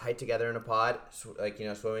all tight together in a pod, like, you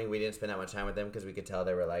know, swimming. We didn't spend that much time with them because we could tell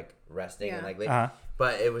they were like resting and like.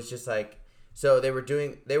 But it was just like, so they were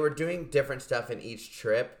doing different stuff in each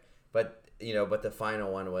trip, but you know, but the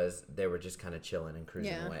final one was they were just kind of chilling and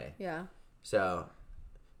cruising away. Yeah. So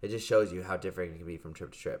it just shows you how different it can be from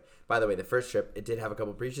trip to trip. By the way, the first trip, it did have a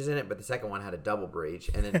couple breaches in it, but the second one had a double breach,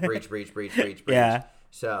 and then breach. Yeah.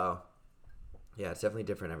 So, yeah, it's definitely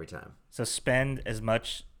different every time. So spend as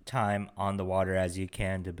much time on the water as you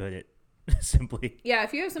can, to put it simply. Yeah,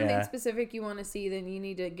 if you have something Yeah. specific you want to see, then you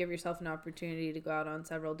need to give yourself an opportunity to go out on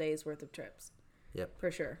several days worth of trips. Yep. For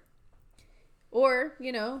sure. Or,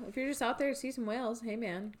 you know, if you're just out there to see some whales, hey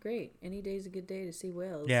man, great. Any day's a good day to see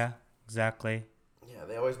whales. Yeah, exactly. Yeah,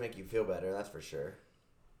 they always make you feel better, that's for sure.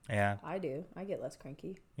 Yeah, I do. I get less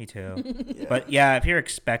cranky. me too. Yeah. But yeah, if you're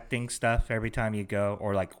expecting stuff every time you go,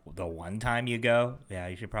 or like the one time you go, yeah,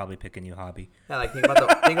 you should probably pick a new hobby. Yeah, like think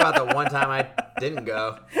about the one time I didn't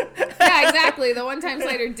go. Yeah, exactly. The one time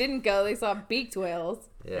Slater didn't go, they saw beaked whales.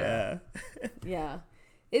 Yeah. Yeah.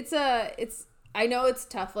 It's I know it's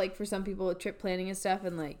tough, like, for some people with trip planning and stuff,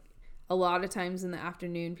 and, like, a lot of times in the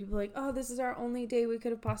afternoon, people are like, oh, this is our only day we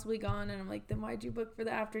could have possibly gone, and I'm like, then why'd you book for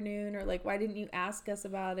the afternoon, or, like, why didn't you ask us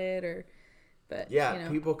about it, or, but, Yeah, you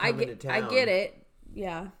know, people come into town. I get it,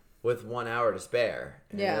 yeah. With 1 hour to spare.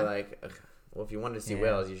 And Yeah. you're like, ugh, well, if you wanted to see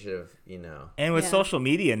whales, you should have, you know. And with Yeah. social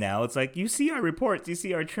media now, it's like you see our reports, you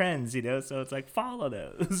see our trends, you know, so it's like follow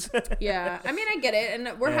those. Yeah, I mean, I get it,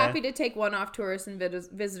 and we're Yeah. happy to take one-off tourists and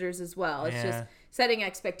visitors as well. It's just setting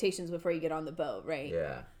expectations before you get on the boat, right?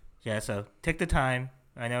 Yeah. Yeah, so take the time.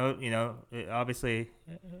 I know, you know, obviously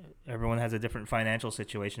everyone has a different financial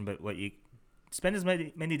situation, but what you spend as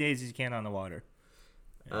many days as you can on the water.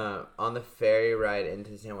 On the ferry ride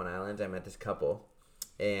into San Juan Islands, I met this couple,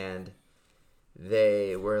 and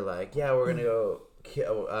they were like, "Yeah, we're gonna go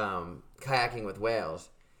kayaking with whales,"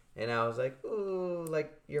 and I was like, "Ooh,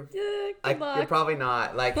 like you're probably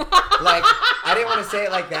not like I didn't want to say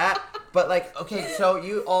it like that." But, like, okay, so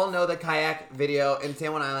you all know the kayak video in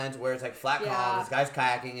San Juan Islands where it's, like, flat calm, this guy's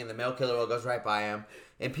kayaking, and the male killer whale goes right by him.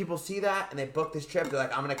 And people see that, and they book this trip. They're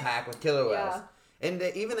like, I'm going to kayak with killer whales. Yeah. And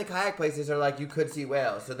even the kayak places are like, you could see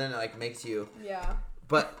whales. So then it, like, makes you... Yeah.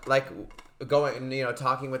 But, like, going, you know,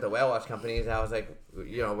 talking with the whale watch companies, I was like,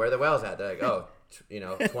 you know, where are the whales at? They're like, oh, you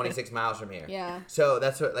know, 26 miles from here. Yeah. So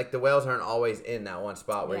that's what, like, the whales aren't always in that one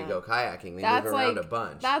spot where you go kayaking. They move around a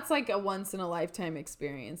bunch. That's like a once in a lifetime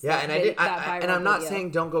experience. Yeah, and I'm not video.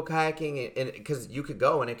 saying don't go kayaking because you could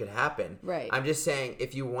go and it could happen. Right. I'm just saying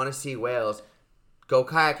if you want to see whales, go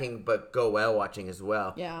kayaking, but go whale watching as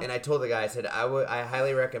well. Yeah. And I told the guy, I said I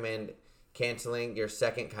highly recommend canceling your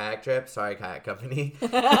second kayak trip. Sorry, kayak company,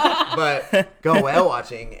 but go whale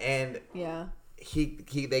watching. And yeah,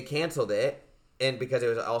 they canceled it. And because it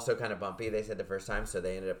was also kind of bumpy, they said the first time, so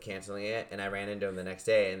they ended up canceling it. And I ran into them the next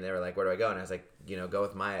day, and they were like, "Where do I go?" And I was like, "Go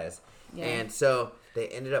with Maya's." Yeah. And so they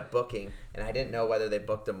ended up booking, and I didn't know whether they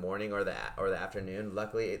booked the morning or the afternoon.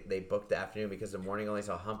 Luckily, they booked the afternoon because the morning only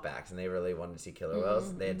saw humpbacks, and they really wanted to see killer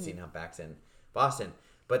whales. They had seen humpbacks in Boston,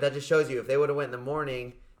 but that just shows you if they would have went in the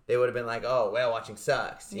morning, they would have been like, "Oh, whale watching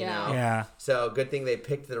sucks," you know. Yeah. So good thing they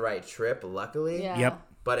picked the right trip. Luckily. Yeah. Yep.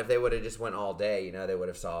 But if they would have just went all day, they would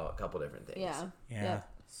have saw a couple different things. Yeah. Yeah. Yep.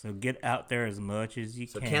 So get out there as much as you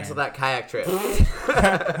can. So cancel that kayak trip.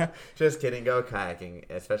 Just kidding. Go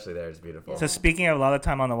kayaking, especially there. It's beautiful. So speaking of a lot of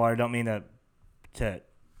time on the water, don't mean to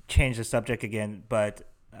change the subject again, but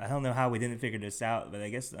I don't know how we didn't figure this out, but I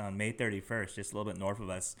guess on May 31st, just a little bit north of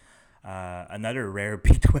us, another rare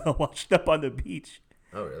beaked whale washed up on the beach.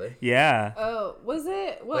 Oh, really? Yeah. Oh, was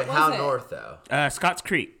it? What Wait, was how it? north, though? Scotts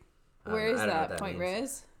Creek. Where is I don't know what that? Point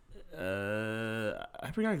means. Reyes?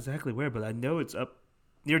 I forgot exactly where, but I know it's up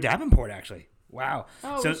near Davenport, actually. Wow.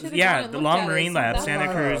 Oh, we so should've yeah, gone and the looked Long at it. Marine It's Lab, not that Santa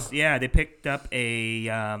far. Cruz. Yeah, they picked up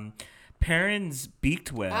a Perrin's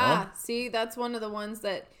beaked whale. Ah, see, that's one of the ones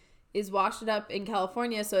that is washed up in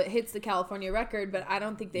California, so it hits the California record, but I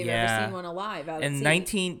don't think they've ever seen one alive out at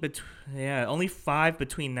sea. Only 5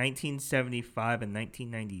 between 1975 and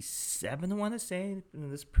 1997, I want to say, in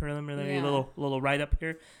this preliminary little write-up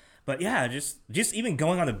here. But yeah, just even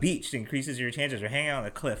going on the beach increases your chances, or hanging out on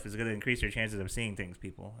a cliff is going to increase your chances of seeing things,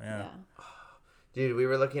 people. Yeah. Dude, we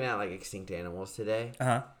were looking at, like, extinct animals today.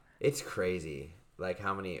 Uh-huh. It's crazy. Like,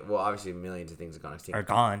 how many... Well, obviously, millions of things have gone extinct. Are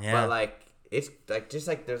gone, yeah. But, like, it's, like, just,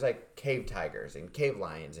 like, there's, like, cave tigers and cave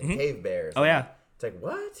lions and cave bears. Oh, yeah. It's like,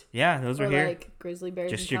 what? Yeah, those Or are here. like grizzly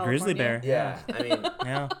bears Just in your grizzly California. bear. Yeah. I mean...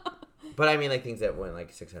 Yeah. But, I mean, like, things that went,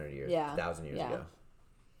 like, 600 years, Yeah. 1,000 years Yeah. ago.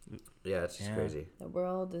 Yeah, it's just crazy. The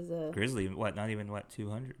world is a... Grizzly, not even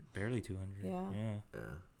 200, barely 200. Yeah.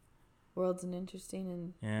 World's an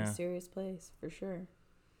interesting and mysterious place, for sure.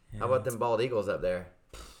 How about them bald eagles up there?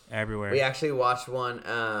 Everywhere. We actually watched one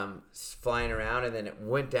flying around, and then it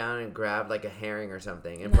went down and grabbed like a herring or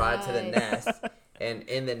something and brought it to the nest. And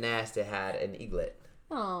in the nest, it had an eaglet.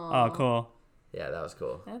 Aww. Oh, cool. Yeah, that was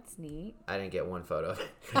cool. That's neat. I didn't get one photo of it.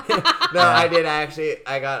 No, I did.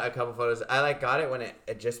 I got a couple photos. I got it when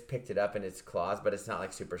it just picked it up in its claws, but it's not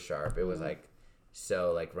like super sharp. It was like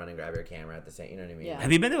run and grab your camera at the same. You know what I mean? Yeah.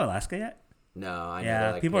 Have you been to Alaska yet? No, I know. Yeah,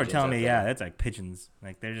 they're, like, people are pigeons telling up me, there. that's like pigeons.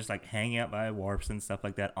 Like they're just like hanging out by wharfs and stuff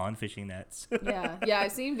like that on fishing nets. Yeah.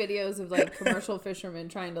 I've seen videos of like commercial fishermen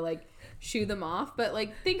trying to like shoo them off, but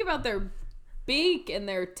like think about their beak and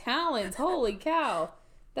their talons. Holy cow,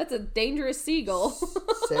 that's a dangerous seagull.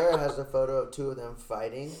 Sarah has a photo of two of them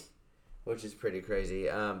fighting, which is pretty crazy.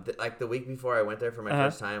 Like the week before I went there for my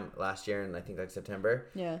first time last year, in I think like September.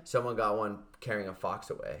 Yeah. Someone got one carrying a fox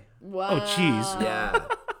away. Wow. Oh, jeez. Yeah.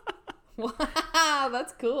 Wow,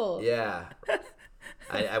 that's cool. Yeah.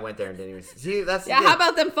 I went there and didn't even see. That's Yeah, how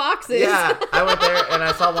about them foxes? Yeah, I went there and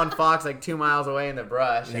I saw one fox like 2 miles away in the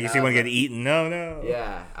brush. And and you I see was one get like- eaten. No.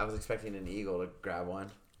 Yeah, I was expecting an eagle to grab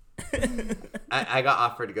one. I got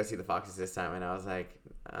offered to go see the foxes this time, and I was like,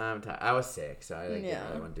 I'm tired. I was sick, so I didn't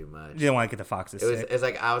really want to do much. You didn't want to get the foxes sick. It's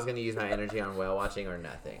like I was gonna use my energy on whale watching or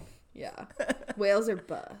nothing. Yeah. Whales are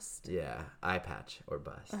bust. Yeah, eye patch or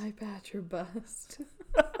bust. Eye patch or bust.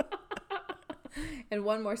 And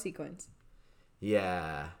one more sequence.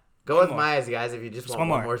 Yeah, go One with more. Maya's, guys. If you just want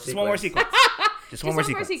one more sequence. Just one more sequence. Just one more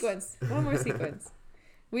sequence. One more sequence.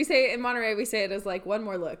 We say in Monterey, we say it as like one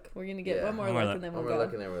more look. We're gonna get one more look and then we'll One more go.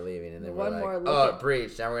 look and then we're leaving, and then One we're more like, look oh, at- it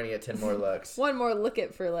breached. Now we're gonna get 10 more looks. One more look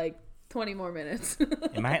at for like 20 more minutes.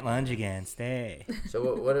 It might lunge again. Stay.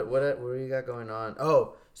 So what do you got going on?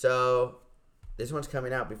 Oh, so this one's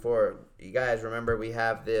coming out before you guys remember. We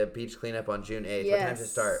have the beach cleanup on June 8th. What time does it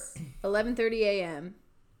start? 11:30 a.m.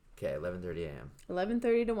 Okay, 11:30 a.m.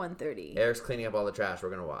 11:30 to 1:30. Eric's cleaning up all the trash. We're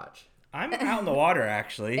gonna watch. I'm out in the water,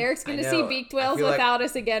 actually. Eric's gonna I see know. beaked I whales feel like- without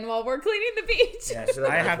us again while we're cleaning the beach. Yeah, I, feel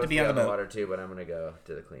like I I'm have to supposed be on the boat. water too, but I'm gonna go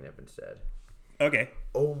to the cleanup instead. Okay.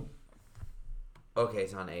 Oh. Okay,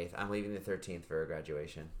 it's on 8th. I'm leaving the 13th for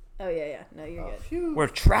graduation. Oh yeah. No, you're good. Phew. We're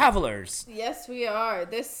travelers. Yes, we are.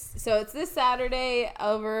 It's this Saturday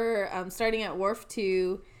over starting at Wharf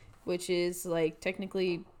 2, which is like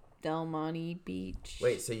technically Del Monte Beach.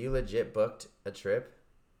 Wait, so you legit booked a trip?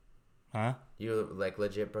 Huh? You like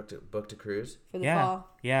legit booked a cruise? for the Yeah. fall.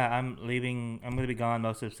 Yeah, I'm leaving. I'm going to be gone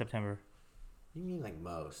most of September. You mean like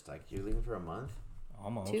most? Like you're leaving for a month?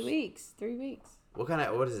 Almost. 2 weeks, 3 weeks.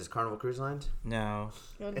 What is this? Carnival Cruise Lines? No.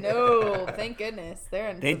 Oh no! Thank goodness they're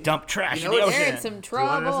in. They dump trash You know in the what? They're in ocean. some Do you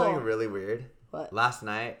want to know something trouble. really weird? What? Last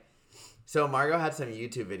night, so Margot had some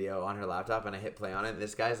YouTube video on her laptop, and I hit play on it. And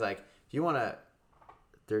this guy's like, if you want to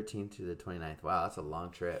 13th to the 29th. Wow, that's a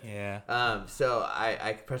long trip. Yeah. So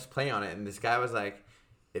I pressed play on it, and this guy was like,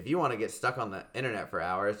 if you want to get stuck on the internet for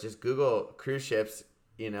hours, just Google cruise ships,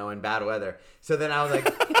 in bad weather. So then I was like,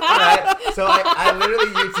 all right. So I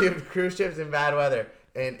literally YouTubed cruise ships in bad weather,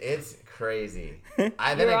 and it's crazy.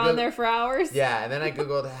 You're on there for hours? Yeah, and then I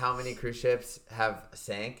Googled how many cruise ships have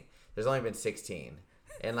sank. There's only been 16.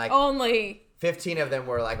 And like only 15 of them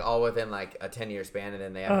were like all within like a 10-year span,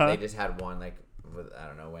 and then they just had one like I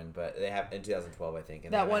don't know when, but they have in 2012 I think.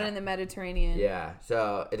 And that one in the Mediterranean. Yeah,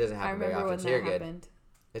 so it doesn't happen very often. When so that you're happened. Good.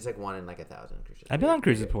 It's like 1 in like 1,000 cruise ships. I've been on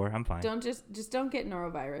cruises before. I'm fine. Don't just don't get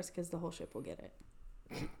norovirus because the whole ship will get it.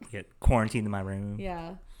 Get quarantined in my room.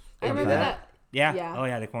 Yeah, They I remember that. Yeah. Yeah. Oh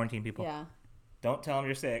yeah, they quarantine people. Yeah. Don't tell them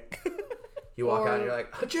you're sick. You walk out and you're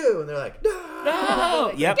like, achoo, and they're like, no.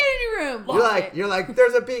 No. Yep. Get in your room. You're like,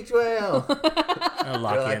 there's a beaked whale. I'll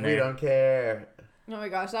lock They're you like, in we there. don't care. Oh my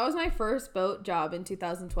gosh, that was my first boat job in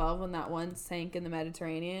 2012 when that one sank in the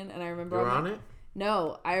Mediterranean, and I remember You were on it?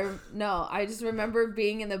 No, I just remember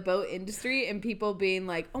being in the boat industry and people being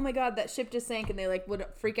like, "Oh my god, that ship just sank," and they like would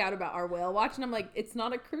freak out about our whale watch, and I'm like, "It's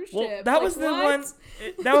not a cruise ship." That like, was the what? one.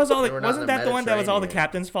 That was all. They were not Wasn't in the that the one that was all the Mediterranean.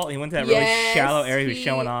 captain's fault? He went to that really shallow area. He was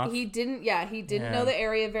showing off. He didn't. Yeah, he didn't know the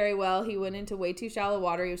area very well. He went into way too shallow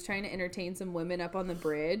water. He was trying to entertain some women up on the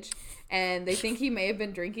bridge, and they think he may have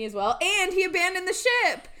been drinking as well. And he abandoned the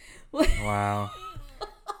ship. Wow.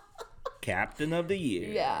 Captain of the year.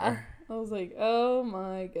 Yeah. I was like, oh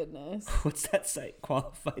my goodness. What's that site?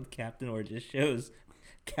 Qualified captain, or just shows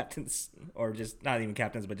captains, or just not even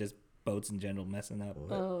captains, but just boats in general messing up.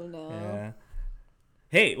 Oh no. Yeah.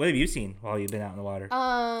 Hey, what have you seen while you've been out in the water?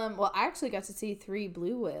 Well, I actually got to see 3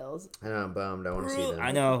 blue whales. I know, I'm bummed. I want to see them.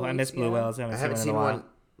 I know. I miss blue whales. I I haven't haven't seen seen one in a one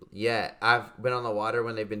yet. I've been on the water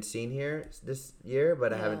when they've been seen here this year,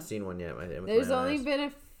 but I Yeah. haven't seen one yet. There's only been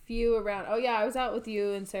a few around. Oh yeah, I was out with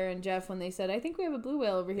you and Sarah and Jeff when they said, I think we have a blue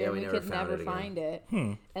whale over here, Yeah, and we we never could found never it again. find it.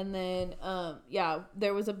 while. And then,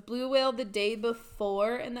 there was a blue whale the day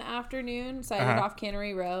before in the afternoon, sighted off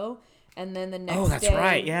Cannery Row. And then the next day. Oh, that's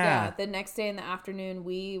right, yeah. The next day in the afternoon,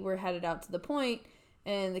 we were headed out to the point,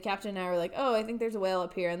 and the captain and I were like, oh, I think there's a whale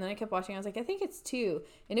up here. And then I kept watching. I was like, I think it's 2.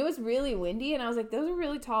 And it was really windy, and I was like, those are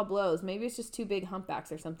really tall blows. Maybe it's just 2 big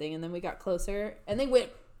humpbacks or something. And then we got closer, and they went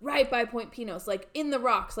right by Point Pinos, like in the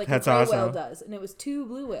rocks, like That's a gray awesome. whale does. And it was 2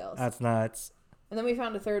 blue whales. That's nuts. And then we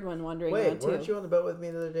found a third one wandering Wait, around, too. weren't you on the boat with me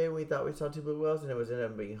the other day when we thought we saw 2 blue whales and it was ended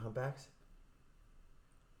up being humpbacks?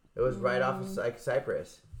 It was right off of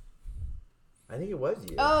Cyprus. I think it was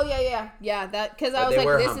you. Oh, yeah. That, because I But was they like,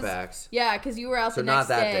 were this humpbacks. is... Yeah, because you were out So the next not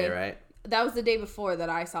that day. day, right? That was the day before that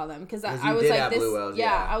I saw them, because I you was did like, have this. blue whales,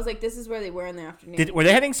 yeah, yeah. I was like, this is where they were in the afternoon. Were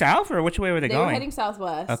they heading south, or which way were they They going? were heading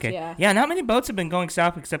southwest. Okay. Yeah. Not many boats have been going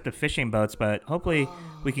south except the fishing boats, but hopefully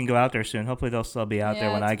we can go out there soon. Hopefully they'll still be out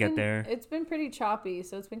there when I get there. It's been pretty choppy,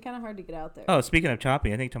 so it's been kind of hard to get out there. Oh, speaking of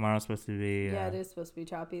choppy, I think tomorrow's supposed to be Yeah, it is supposed to be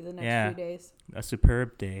choppy the next few days. a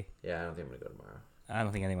superb day. Yeah, I don't think I'm going to go tomorrow. I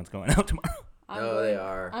don't think anyone's going out tomorrow. They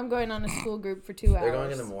are. I'm going on a school group for 2 hours. They're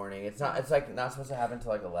going in the morning. It's like not supposed to happen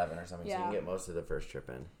until like 11 or something, so you Yeah. can get most of the first trip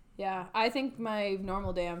in. Yeah, I think my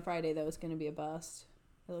normal day on Friday, though, is going to be a bust.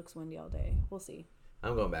 It looks windy all day. We'll see.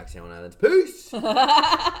 I'm going back to San Juan Islands. Peace!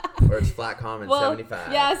 Where it's flat calm and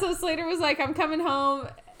 75. Yeah, so Slater was like, I'm coming home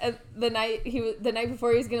the night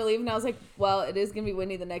before he was going to leave, and I was like, well, it is going to be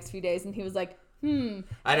windy the next few days, and he was like, I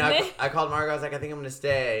know. I called Margo. I was like, I think I'm going to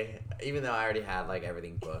stay, even though I already had like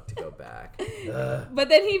everything booked to go back. But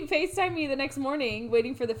then he FaceTimed me the next morning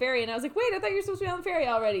waiting for the ferry, and I was like, wait, I thought you were supposed to be on the ferry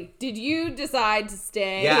already. Did you decide to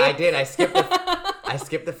stay? Yeah, I did. I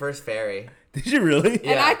skipped the first ferry. Did you really?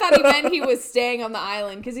 And I thought he meant he was staying on the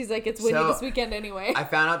island because he's like, it's windy So, this weekend anyway. I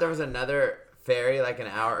found out there was another ferry like an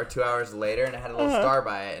hour or 2 hours later, and it had a little star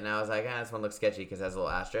by it, and I was like, this one looks sketchy because it has a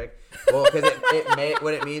little asterisk. Well, because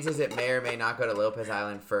what it means is it may or may not go to Lopez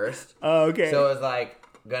Island first. Oh, okay. So it was like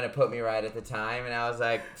gonna put me right at the time, and I was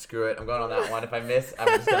like, screw it, I'm going on that one. If I miss, I'm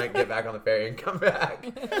just gonna get back on the ferry and come back.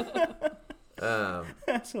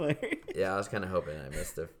 That's hilarious. Yeah, I was kind of hoping I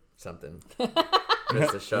missed something.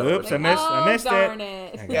 Missed the shuttle. Oops, I missed darn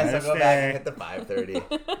it. it. I Guess I'll missed go back and it. hit the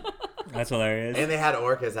 5:30. That's hilarious. And they had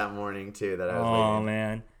orcas that morning too that I was Oh leaving.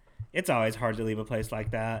 man, it's always hard to leave a place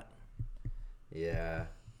like that. Yeah.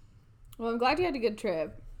 Well, I'm glad you had a good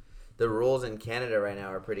trip. The rules in Canada right now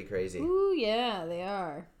are pretty crazy. Ooh, yeah, they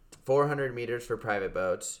are. 400 meters for private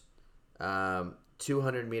boats.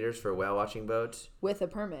 200 meters for whale watching boats. With a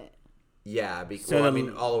permit. Yeah, So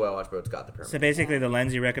all the whale watch boats got the permit. So basically, the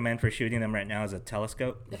lens you recommend for shooting them right now is a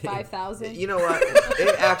telescope. The 5,000. You know what?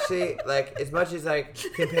 It actually, like, as much as, like,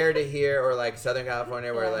 compared to here or, like, Southern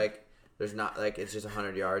California where, Yeah. like, there's not, like, it's just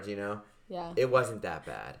 100 yards, you know? Yeah. it wasn't that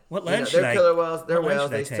bad. What You know, lens should they're I- killer whales. They're what lens whales.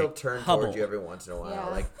 should I They still take? turn Hubble. towards you every once in a while. Yeah.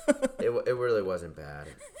 Like it really wasn't bad.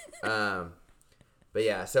 But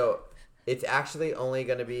yeah, so it's actually only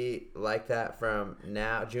going to be like that from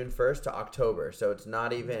now, June 1st to October. So it's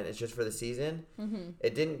not even, it's just for the season. Mm-hmm.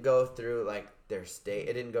 It didn't go through like their state.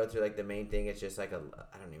 It didn't go through like the main thing. It's just like I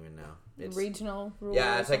don't even know. It's regional rule.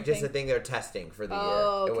 Yeah, or it's like just a something? thing they're testing for the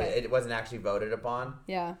Oh, year. okay. It wasn't actually voted upon.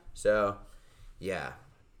 Yeah. So, yeah.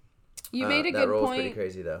 You made a that good rule's pretty point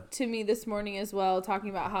crazy though. to me this morning as well, talking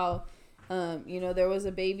about how, there was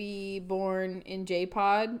a baby born in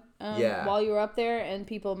J-Pod while you were up there, and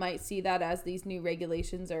people might see that as these new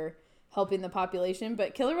regulations are helping the population.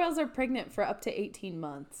 But killer whales are pregnant for up to 18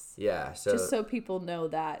 months. Yeah, so Just so people know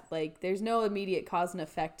that. Like, there's no immediate cause and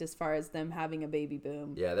effect as far as them having a baby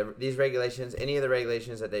boom. yeah, these regulations, any of the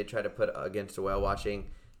regulations that they try to put against the whale watching,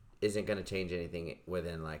 isn't going to change anything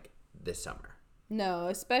within like this summer. No,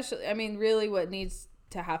 especially, I mean, really what needs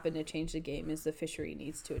to happen to change the game is the fishery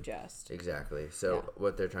needs to adjust. Exactly. So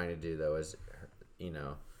what they're trying to do though is,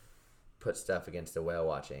 put stuff against the whale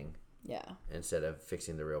watching. Yeah. Instead of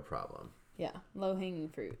fixing the real problem. Yeah. Low-hanging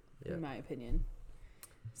fruit, Yeah. in my opinion.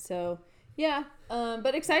 So, yeah.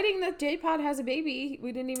 But exciting that J-Pod has a baby.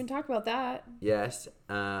 We didn't even talk about that. Yes.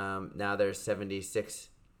 Now there's 76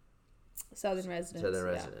 Southern residents. southern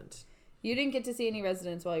yeah. residents. You didn't get to see any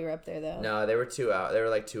residents while you were up there, though. No, they were 2 hours. They were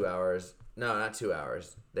like 2 hours. No, not 2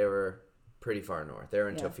 hours. They were pretty far north. They were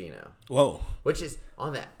in Tofino. Whoa. Which is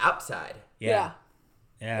on the outside. Yeah.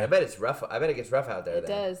 I bet it's rough. I bet it gets rough out there. It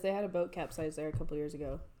does. They had a boat capsize there a couple years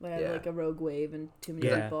ago. They had like a rogue wave and too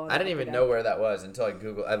many people. I didn't even know where that was until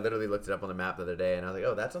I literally looked it up on the map the other day, and I was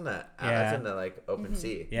like, oh, that's on that. That's in the like open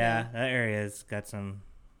sea. Yeah, that area's got some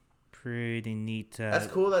pretty neat. That's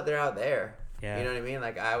cool that they're out there. Yeah. You know what I mean?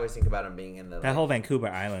 Like I always think about them being in the. That whole Vancouver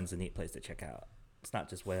Island's a neat place to check out. It's not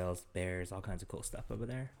just whales, bears, all kinds of cool stuff over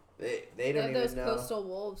there. They don't even those know. coastal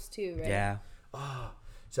wolves too, right? Yeah. Oh,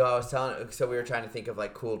 so we were trying to think of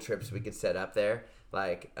like cool trips we could set up there,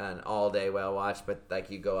 like an all-day whale watch, but like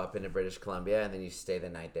you go up into British Columbia and then you stay the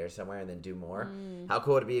night there somewhere and then do more. How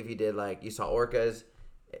cool would it be if you did like you saw orcas,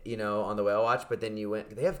 on the whale watch, but then you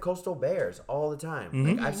went. They have coastal bears all the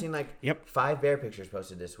time. Like I've seen 5 bear pictures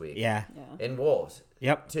posted this week. Yeah. And wolves.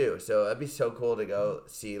 Yep. Too. So it'd be so cool to go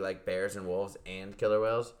see like bears and wolves and killer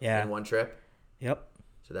whales in one trip. Yep.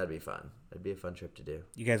 So that'd be fun. That'd be a fun trip to do.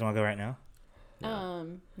 You guys want to go right now?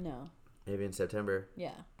 No. Maybe in September.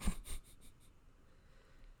 Yeah.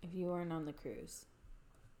 If you weren't on the cruise.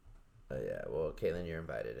 Oh yeah. Well, Katlyn, you're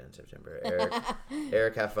invited in September.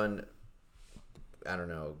 Eric, have fun. I don't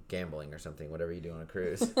know, gambling or something. Whatever you do on a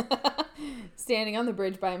cruise. Standing on the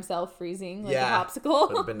bridge by himself, freezing like a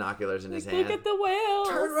popsicle. With binoculars in his hand. Look at the whales.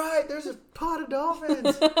 Turn right. There's a pod of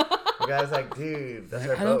dolphins. The guy's like, dude, that's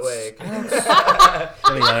our boat wake.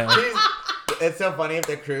 It's so funny if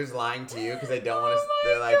the crew's lying to you because they don't want to.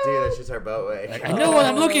 They're like, dude, that's just our boat wake. Like, I know what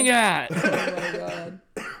I'm looking at. Oh my god.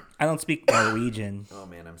 I don't speak Norwegian. Oh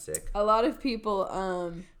man, I'm sick. A lot of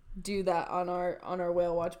people do that on our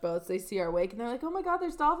whale watch boats. They see our wake and they're like, "Oh my god,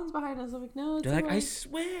 there's dolphins behind us." I'm like, "No, it's They're like, a wake." I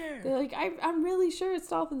swear. They're like, "I'm really sure it's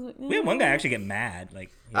dolphins." I'm like, no. We had one guy actually get mad.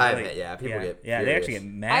 Like, People get get they furious. actually get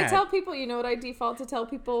mad. I tell people, you know what I default to tell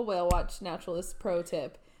people? Whale watch naturalist pro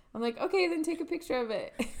tip. I'm like, okay, then take a picture of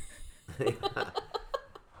it.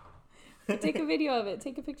 Take a video of it.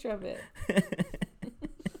 Take a picture of it.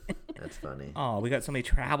 That's funny. Oh, we got so many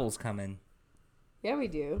travels coming. Yeah, we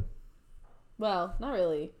do. Well, not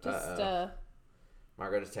really. Just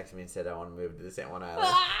Margaret just texted me and said I want to move to the San Juan Islands.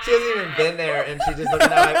 She hasn't even been there, and she's just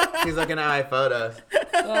looking at my photos.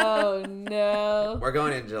 Oh no. We're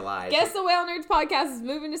going in July. Guess the Whale Nerds podcast is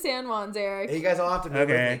moving to San Juan's, Eric. You guys all have to move with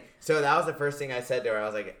Okay. me. So that was the first thing I said to her. I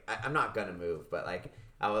was like, I'm not gonna move, but like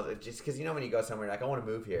I was just because when you go somewhere, like I want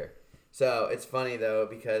to move here. So it's funny though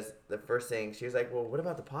because the first thing she was like, well, what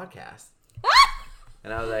about the podcast?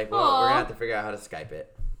 And I was like, well, we're gonna have to figure out how to Skype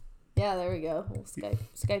it. Yeah, there we go. We'll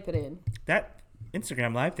Skype it in. That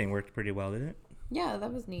Instagram live thing worked pretty well, didn't it? Yeah,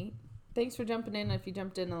 that was neat. Thanks for jumping in if you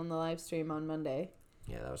jumped in on the live stream on Monday.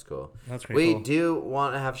 Yeah, that was cool. That's pretty cool. We do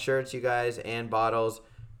want to have shirts, you guys, and bottles,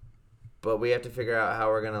 but we have to figure out how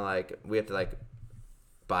we're gonna we have to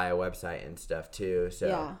buy a website and stuff too. So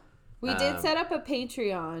yeah, we did set up a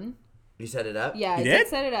Patreon. You set it up? Yeah, I did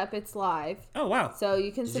set it up. It's live. Oh wow! So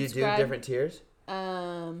you can Did subscribe. you do different tiers?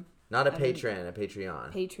 Not a Patreon, a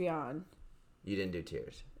Patreon. Patreon. You didn't do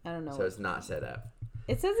tiers. I don't know. So it's not set up.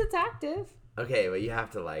 It says it's active. Okay, but you have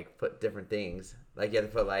to put different things. Like you have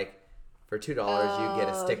to put for $2 you get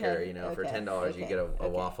a sticker. Okay, For okay, $10 you get a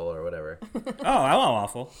waffle or whatever. Oh, I want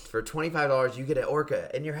waffle. For $25 you get an orca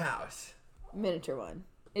in your house. Miniature one.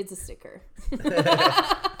 It's a sticker. Did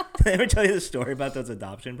I ever tell you the story about those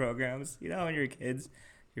adoption programs? You know, when you're kids,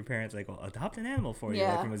 your parents like, well, adopt an animal for you,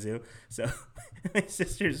 like from a zoo. So my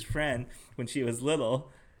sister's friend, when she was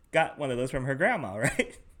little, got one of those from her grandma,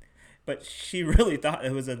 right? But she really thought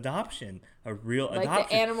it was adoption, a real adoption. Like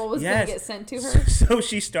the animal was going to get sent to her? So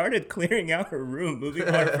she started clearing out her room, moving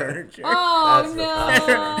all her furniture. Oh,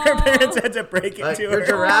 no. Her parents had to break it to her.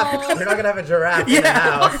 Giraffe. You're not going to have a giraffe in the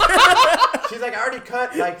house. She's like, I already cut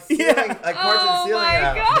parts of the ceiling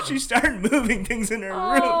out. God. She started moving things in her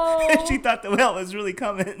room. And she thought the whale was really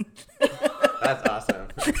coming. That's awesome.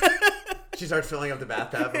 She starts filling up the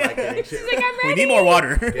bathtub and getting shit. She's like, I'm ready. We need more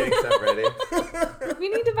water. Getting stuff ready. We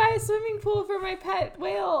need to buy a swimming pool for my pet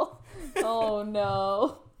whale. Oh,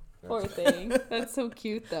 no. Poor thing. That's so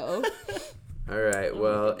cute, though. All right.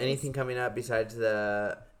 Well, anything coming up besides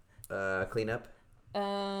the cleanup?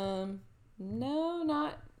 No,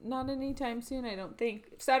 not anytime soon, I don't think.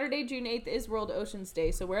 Saturday, June 8th is World Oceans Day,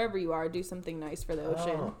 so wherever you are, do something nice for the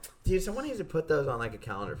ocean. Oh. Dude, someone needs to put those on a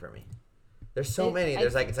calendar for me. There's so many.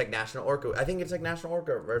 There's it's National Orca. I think it's National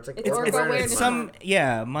Orca. Or it's Orca Awareness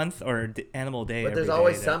Month. Month or Animal Day. But there's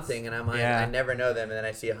always something, and I'm like, I never know them, and then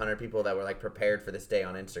I see 100 people that were prepared for this day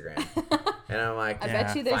on Instagram, and I'm like, I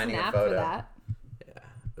bet you there's an app for that.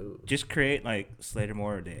 Yeah. Ooh. Just create Slater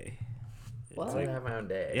Moore Day. What? I have my own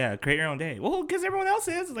day. Yeah, create your own day. Well, because everyone else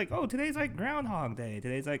is today's Groundhog Day.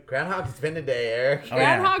 Today's Groundhog's been a day, Eric.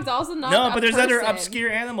 Groundhog's also not. No, but there's other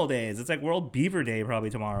obscure animal days. It's World Beaver Day probably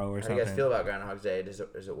tomorrow or something. How do you guys feel about Groundhog's Day? Does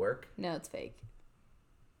it work? No, it's fake.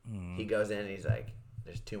 He goes in and he's like,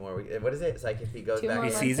 "There's 2 more weeks." What is it? It's if he goes back,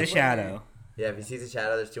 he sees a shadow. Yeah, if he sees a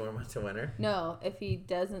shadow, there's 2 more months of winter. No, if he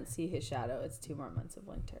doesn't see his shadow, it's 2 more months of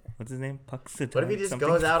winter. What's his name? Puxaton. What if he just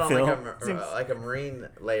goes out on a marine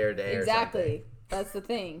layer day? Exactly. Or something? That's the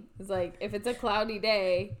thing. It's if it's a cloudy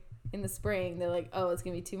day in the spring, they're like, oh, it's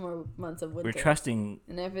gonna be 2 more months of winter. We're trusting.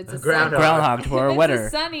 And if it's a groundhog for our weather. If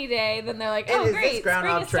it's a sunny day, then they're like, oh, great, this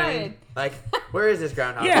groundhog spring trained? Where is this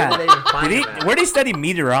groundhog? Yeah. Where did they even find him at? Where did he study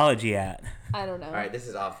meteorology at? I don't know. All right, this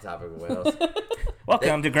is off the topic of whales.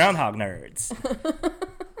 Welcome to Groundhog Nerds.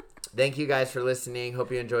 Thank you guys for listening.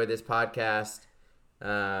 Hope you enjoyed this podcast.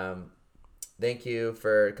 Thank you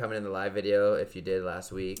for coming in the live video if you did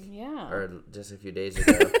last week. Yeah. Or just a few days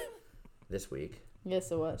ago. This week.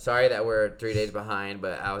 Yes, it was. Sorry that we're 3 days behind,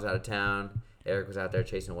 but I was out of town. Eric was out there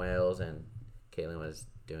chasing whales, and Katlyn was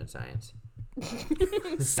doing science.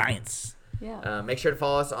 Science. Yeah. Make sure to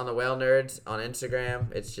follow us on the Whale Nerds on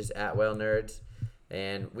Instagram. It's just at Whale Nerds.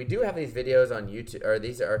 And we do have these videos on YouTube, or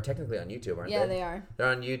these are technically on YouTube, aren't they? Yeah, they are. They're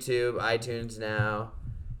on YouTube, iTunes now,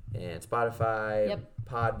 and Spotify,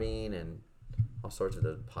 Podbean, and all sorts of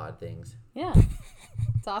the pod things. Yeah.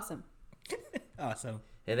 It's awesome. Awesome.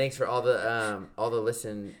 And thanks for all the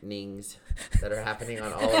listenings that are happening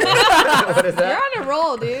on all of this. What is that? You're on a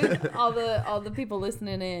roll, dude. All the people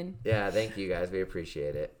listening in. Yeah, thank you guys. We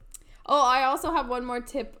appreciate it. Oh, I also have one more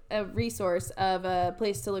tip, a resource of a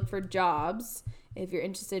place to look for jobs. If you're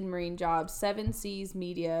interested in marine jobs, 7 Seas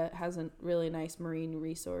Media has a really nice marine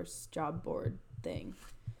resource job board thing.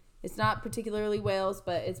 It's not particularly whales,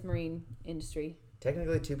 but it's marine industry.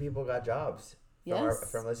 Technically, 2 people got jobs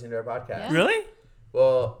from listening to our podcast. Yeah. Really?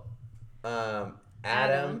 Well,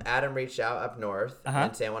 Adam reached out up north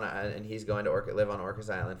in San Juan Islands, and he's going to live on Orcas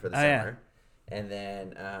Island for the summer. Yeah. And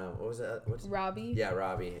then, what was it? Robbie. Yeah,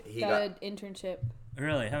 Robbie. He got an internship.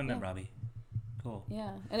 Really? I haven't met Robbie. Cool. Yeah.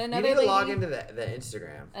 And another lady... You need to log into the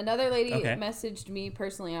Instagram. Another lady messaged me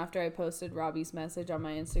personally after I posted Robbie's message on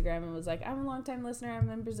my Instagram and was like, I'm a long-time listener. I'm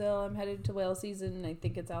in Brazil. I'm headed to whale season. I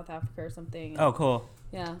think it's South Africa or something. Oh, cool.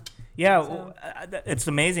 Yeah. Yeah, so. It's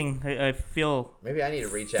amazing. I feel maybe I need to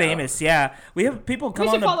reach famous. Yeah. We have people come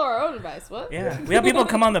on the... We should follow our own advice. What? Yeah. We have people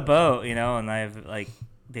come on the boat, and I've,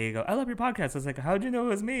 they go, I love your podcast. I was like, how'd you know it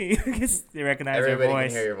was me? Because they recognize your voice. Everybody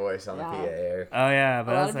can hear your voice on the PA, Eric. Oh, yeah.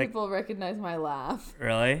 But a lot of people recognize my laugh.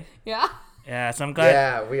 Really? Yeah. Yeah, so I'm glad.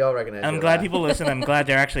 Yeah, we all recognize I'm glad people listen. I'm glad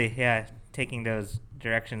they're actually, taking those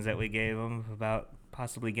directions that we gave them about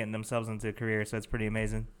possibly getting themselves into a career. So it's pretty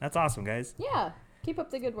amazing. That's awesome, guys. Yeah. Keep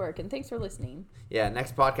up the good work, and thanks for listening. Yeah,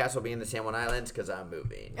 next podcast will be in the San Juan Islands because I'm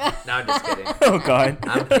moving. No, I'm just kidding. Oh, God.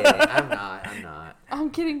 I'm kidding. I'm not.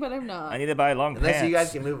 I'm kidding, but I'm not. I need to buy long pants. Unless you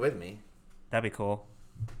guys can move with me. That'd be cool.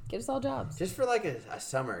 Get us all jobs. Just for a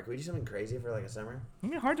summer. Can we do something crazy for a summer?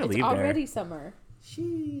 Hard to leave there. It's already there. Summer.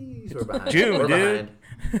 Jeez. We're behind. June, dude.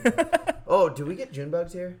 Oh, do we get June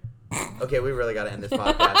bugs here? Okay, we really got to end this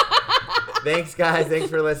podcast. Thanks, guys.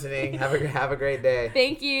 Thanks for listening. Have a great day.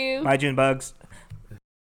 Thank you. Bye, June bugs.